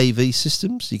car AV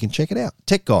systems? You can check it out.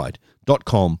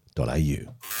 techguide.com.au.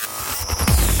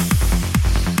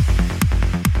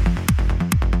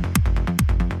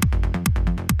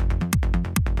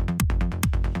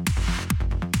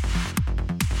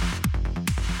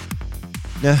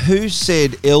 Now, who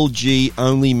said LG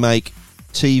only make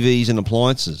TVs and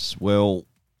appliances? Well,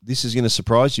 this is going to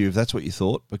surprise you if that's what you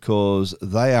thought, because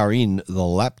they are in the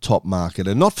laptop market.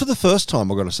 And not for the first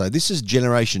time, I've got to say. This is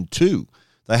generation 2.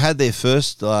 They had their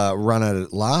first run at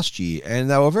it last year,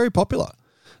 and they were very popular.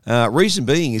 Reason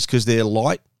being is because they're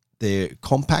light, they're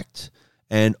compact,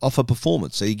 and offer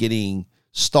performance. So you're getting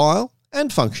style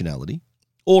and functionality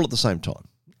all at the same time.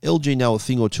 LG know a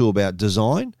thing or two about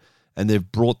design, and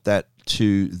they've brought that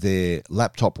to their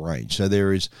laptop range. So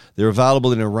they're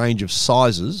available in a range of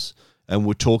sizes, and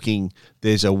we're talking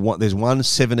there's one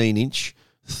 17-inch,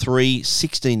 3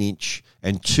 16-inch,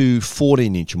 and 2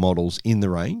 14-inch models in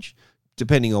the range,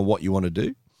 depending on what you want to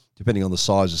do, depending on the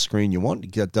size of screen you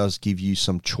want. That does give you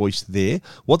some choice there.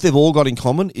 What they've all got in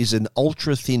common is an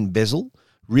ultra-thin bezel,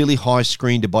 really high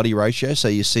screen-to-body ratio, so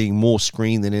you're seeing more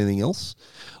screen than anything else.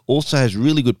 Also has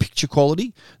really good picture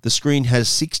quality. The screen has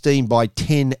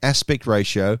 16:10 aspect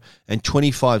ratio and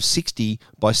 2560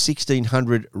 by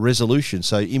 1600 resolution,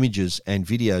 so images and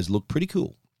videos look pretty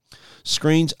cool.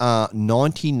 Screens are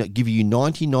give you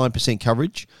 99%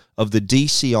 coverage of the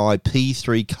DCI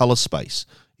P3 color space.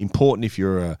 Important if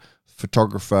you're a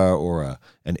photographer or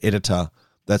an editor.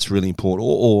 That's really important.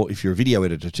 Or if you're a video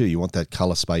editor too, you want that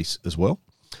color space as well.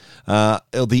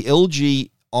 The LG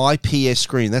IPS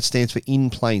screen, that stands for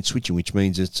in-plane switching, which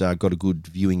means it's got a good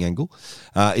viewing angle.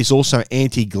 It's also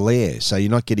anti-glare, so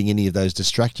you're not getting any of those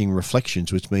distracting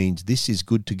reflections, which means this is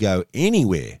good to go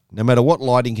anywhere, no matter what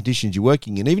lighting conditions you're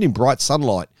working in. Even in bright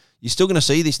sunlight, you're still going to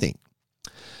see this thing.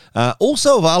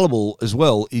 Also available as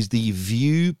well is the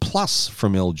View Plus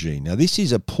from LG. Now, this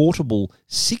is a portable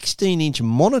 16-inch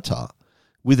monitor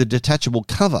with a detachable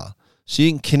cover, so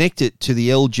you can connect it to the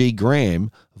LG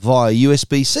Gram via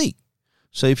USB-C.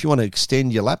 So if you want to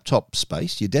extend your laptop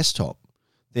space, your desktop,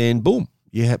 then boom,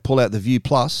 you pull out the View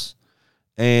Plus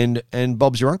and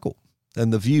Bob's your uncle.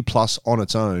 And the View Plus on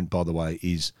its own, by the way,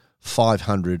 is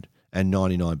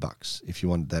 $599 if you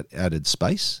want that added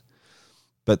space.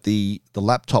 But the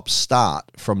laptops start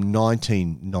from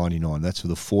 $1999. That's for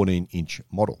the 14-inch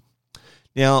model.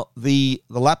 Now, the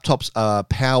laptops are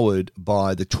powered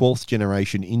by the 12th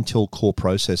generation Intel Core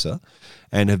processor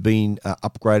and have been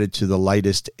upgraded to the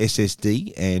latest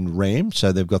SSD and RAM.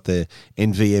 So they've got the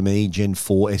NVMe Gen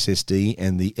 4 SSD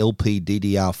and the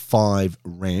LPDDR5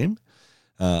 RAM.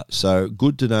 So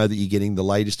good to know that you're getting the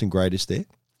latest and greatest there.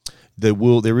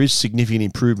 There is significant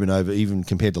improvement over even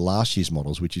compared to last year's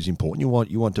models, which is important. You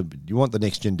want the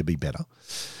next gen to be better.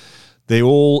 They're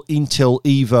all Intel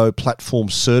Evo platform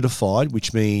certified,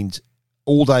 which means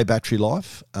all-day battery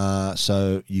life,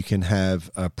 so you can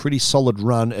have a pretty solid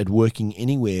run at working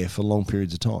anywhere for long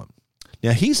periods of time.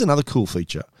 Now, here's another cool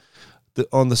feature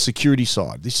on the security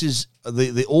side. This is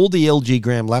all the LG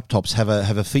Gram laptops have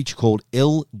a feature called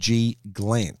LG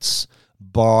Glance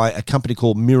by a company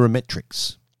called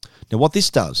Mirametrix. Now, what this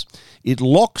does, it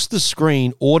locks the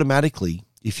screen automatically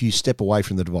if you step away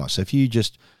from the device. So if you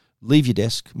just leave your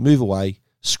desk, move away,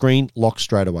 screen locks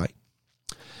straight away.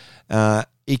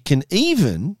 It can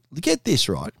even, get this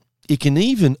right, it can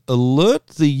even alert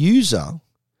the user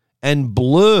and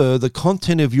blur the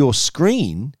content of your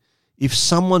screen if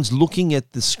someone's looking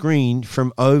at the screen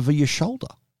from over your shoulder.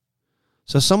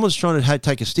 So if someone's trying to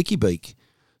take a sticky beak,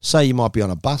 say you might be on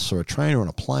a bus or a train or on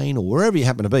a plane or wherever you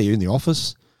happen to be, you're in the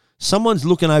office, someone's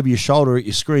looking over your shoulder at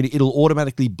your screen, it'll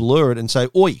automatically blur it and say,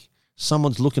 oi,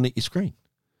 someone's looking at your screen.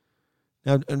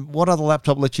 Now, and what other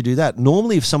laptop lets you do that?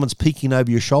 Normally, if someone's peeking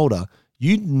over your shoulder,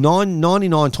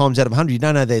 99 times out of 100, you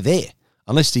don't know they're there,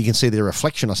 unless you can see their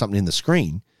reflection or something in the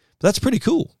screen. But that's pretty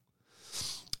cool.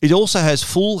 It also has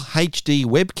full HD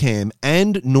webcam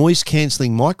and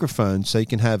noise-cancelling microphones, so you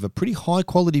can have a pretty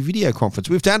high-quality video conference.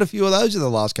 We've done a few of those in the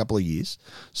last couple of years.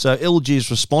 So LG has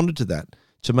responded to that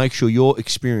to make sure your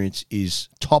experience is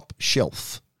top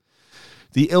shelf.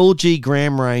 The LG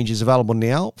Gram range is available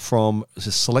now from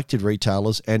selected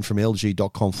retailers and from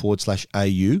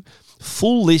lg.com/au.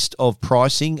 Full list of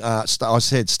pricing, I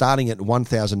said, starting at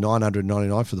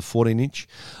 $1,999 for the 14-inch,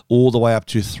 all the way up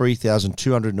to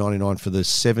 $3,299 for the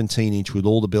 17-inch with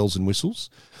all the bells and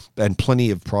whistles, and plenty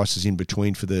of prices in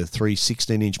between for the 3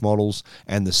 16-inch models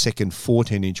and the second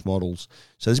 14-inch models.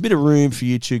 So there's a bit of room for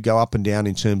you to go up and down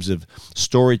in terms of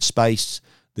storage space,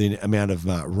 the amount of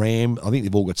RAM. I think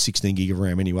they've all got 16 gig of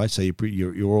RAM anyway, so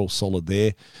you're all solid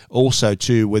there. Also,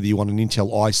 too, whether you want an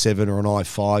Intel i7 or an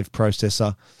i5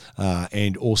 processor,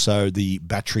 and also the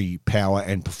battery power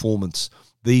and performance.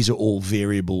 These are all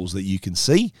variables that you can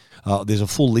see. There's a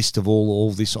full list of all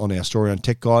of this on our story on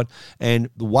Tech Guide. And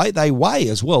the way they weigh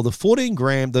as well, the 14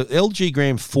 gram, the LG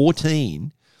Gram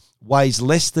 14 weighs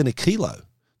less than a kilo.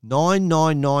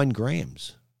 999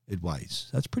 grams it weighs.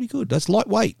 That's pretty good. That's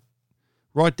lightweight.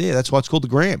 Right there. That's why it's called the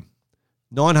Gram.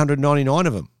 999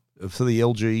 of them for the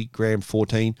LG Gram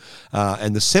 14.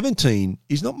 And the 17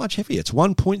 is not much heavier. It's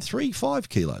 1.35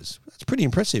 kilos. That's pretty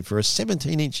impressive for a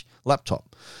 17-inch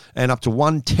laptop. And up to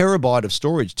 1 terabyte of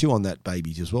storage, too, on that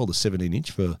baby as well, the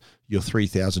 17-inch for your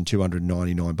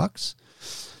 $3,299.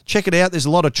 Check it out. There's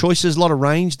a lot of choices, a lot of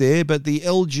range there, but the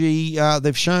LG,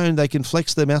 they've shown they can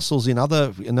flex their muscles in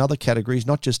other categories,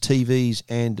 not just TVs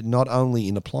and not only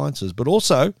in appliances, but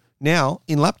also now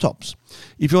in laptops.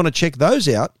 If you want to check those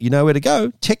out, you know where to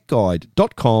go,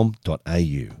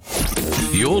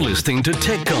 techguide.com.au. You're listening to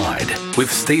Tech Guide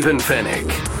with Stephen Fennick.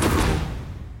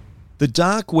 The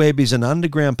dark web is an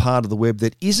underground part of the web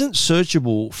that isn't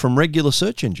searchable from regular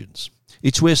search engines.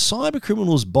 It's where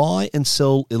cybercriminals buy and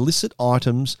sell illicit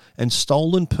items and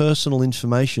stolen personal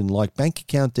information like bank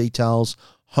account details,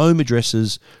 home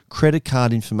addresses, credit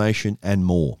card information, and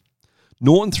more.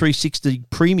 Norton 360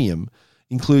 Premium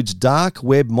includes dark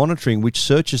web monitoring, which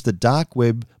searches the dark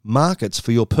web markets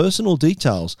for your personal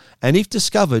details, and if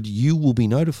discovered, you will be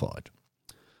notified.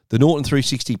 The Norton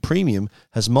 360 Premium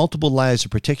has multiple layers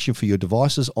of protection for your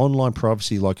device's online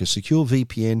privacy, like a secure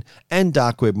VPN and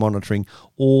dark web monitoring,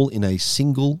 all in a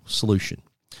single solution.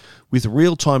 With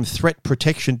real-time threat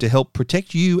protection to help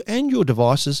protect you and your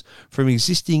devices from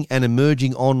existing and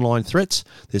emerging online threats.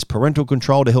 There's parental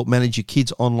control to help manage your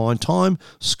kids' online time,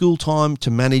 school time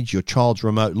to manage your child's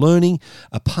remote learning,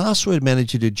 a password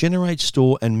manager to generate,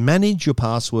 store, and manage your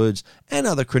passwords and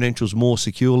other credentials more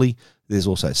securely. There's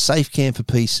also SafeCam for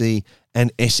PC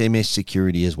and SMS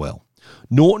security as well.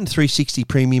 Norton 360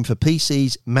 Premium for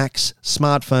PCs, Macs,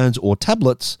 smartphones, or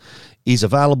tablets is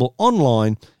available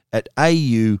online at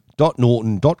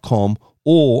au.norton.com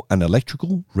or an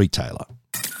electrical retailer.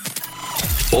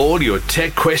 All your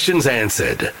tech questions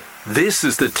answered. This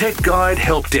is the Tech Guide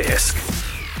Help Desk.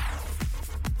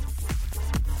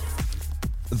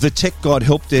 The Tech Guide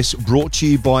Help Desk brought to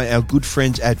you by our good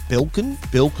friends at Belkin,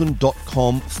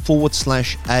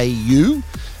 belkin.com/au.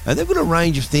 And they've got a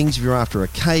range of things if you're after a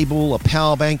cable, a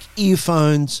power bank,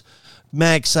 earphones,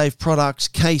 MagSafe products,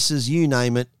 cases, you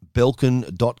name it.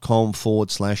 belkin.com/au.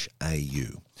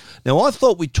 Now, I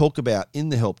thought we'd talk about in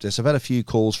the help desk, I've had a few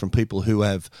calls from people who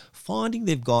have finding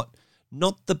they've got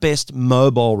not the best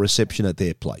mobile reception at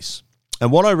their place.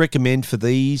 And what I recommend for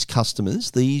these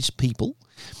customers, these people,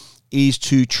 is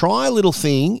to try a little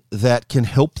thing that can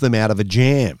help them out of a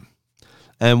jam.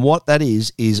 And what that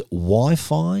is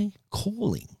Wi-Fi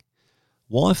calling.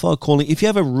 Wi-Fi calling. If you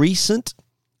have a recent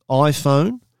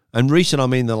iPhone, and recent I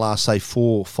mean the last, say,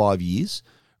 4 or 5 years,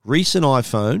 recent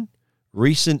iPhone,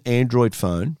 recent Android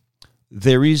phone,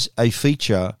 there is a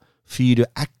feature for you to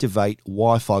activate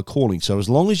Wi-Fi calling. So as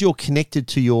long as you're connected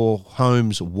to your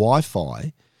home's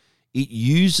Wi-Fi, it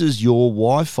uses your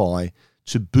Wi-Fi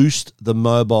to boost the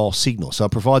mobile signal. So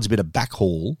it provides a bit of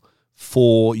backhaul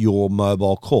for your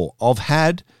mobile call. I've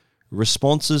had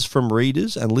responses from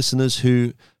readers and listeners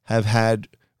who have had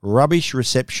rubbish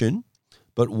reception,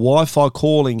 but Wi-Fi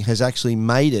calling has actually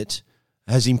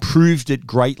has improved it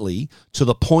greatly to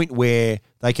the point where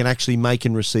they can actually make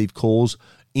and receive calls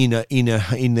in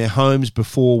their homes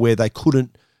before, where they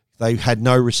had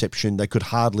no reception, they could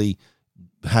hardly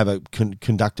have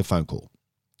conduct a phone call.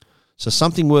 So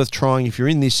something worth trying if you're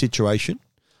in this situation.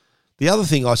 The other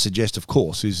thing I suggest, of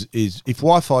course, is if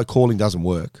Wi-Fi calling doesn't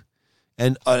work,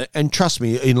 and trust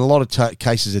me, in a lot of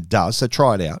cases it does, so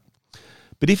try it out.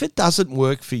 But if it doesn't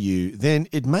work for you, then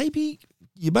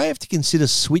you may have to consider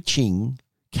switching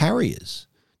carriers.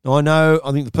 Now,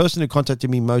 I think the person who contacted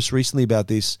me most recently about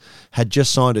this had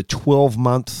just signed a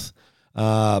 12-month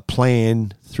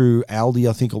plan through Aldi,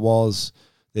 I think it was.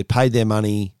 They paid their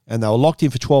money and they were locked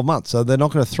in for 12 months, so they're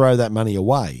not going to throw that money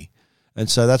away. And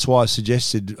so that's why I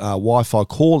suggested Wi-Fi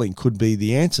calling could be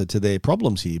the answer to their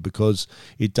problems here, because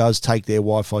it does take their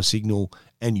Wi-Fi signal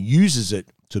and uses it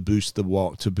to boost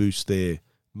their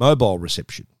mobile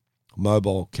reception,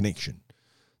 mobile connection.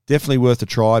 Definitely worth a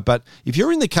try. But if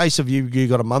you're in the case of you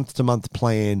got a month-to-month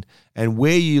plan and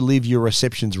where you live your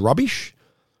reception's rubbish,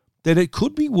 then it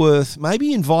could be worth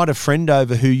maybe invite a friend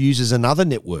over who uses another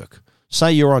network.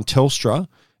 Say you're on Telstra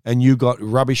and you got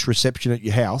rubbish reception at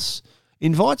your house.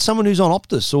 Invite someone who's on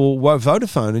Optus or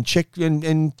Vodafone and check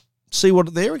and see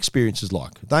what their experience is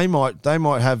like. They might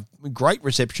have great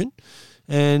reception,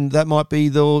 and that might be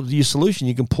your solution.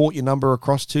 You can port your number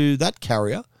across to that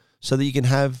carrier so that you can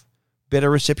have better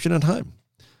reception at home.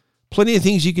 Plenty of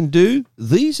things you can do.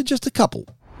 These are just a couple.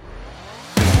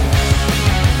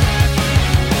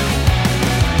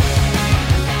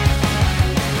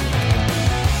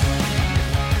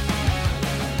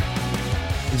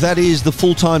 That is the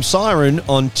Full-Time Siren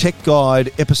on Tech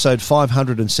Guide episode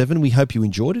 507. We hope you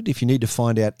enjoyed it. If you need to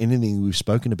find out anything we've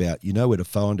spoken about, you know where to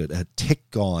find it at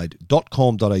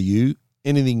techguide.com.au.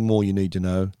 Anything more you need to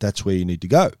know, that's where you need to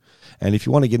go. And if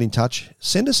you want to get in touch,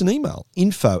 send us an email,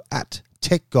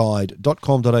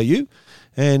 info@techguide.com.au,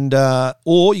 and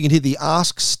or you can hit the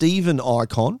Ask Stephen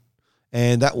icon,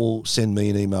 and that will send me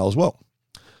an email as well.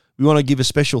 We want to give a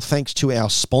special thanks to our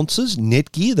sponsors,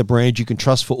 Netgear, the brand you can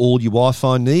trust for all your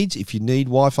Wi-Fi needs. If you need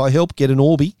Wi-Fi help, get an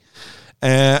Orbi.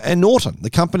 And Norton, the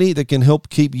company that can help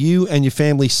keep you and your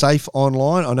family safe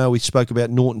online. I know we spoke about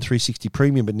Norton 360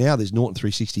 Premium, but now there's Norton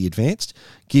 360 Advanced.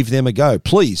 Give them a go.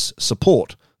 Please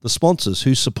support the sponsors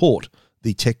who support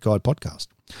the Tech Guide podcast.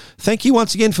 Thank you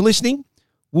once again for listening.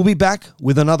 We'll be back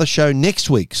with another show next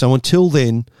week. So until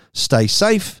then, stay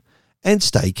safe and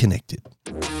stay connected.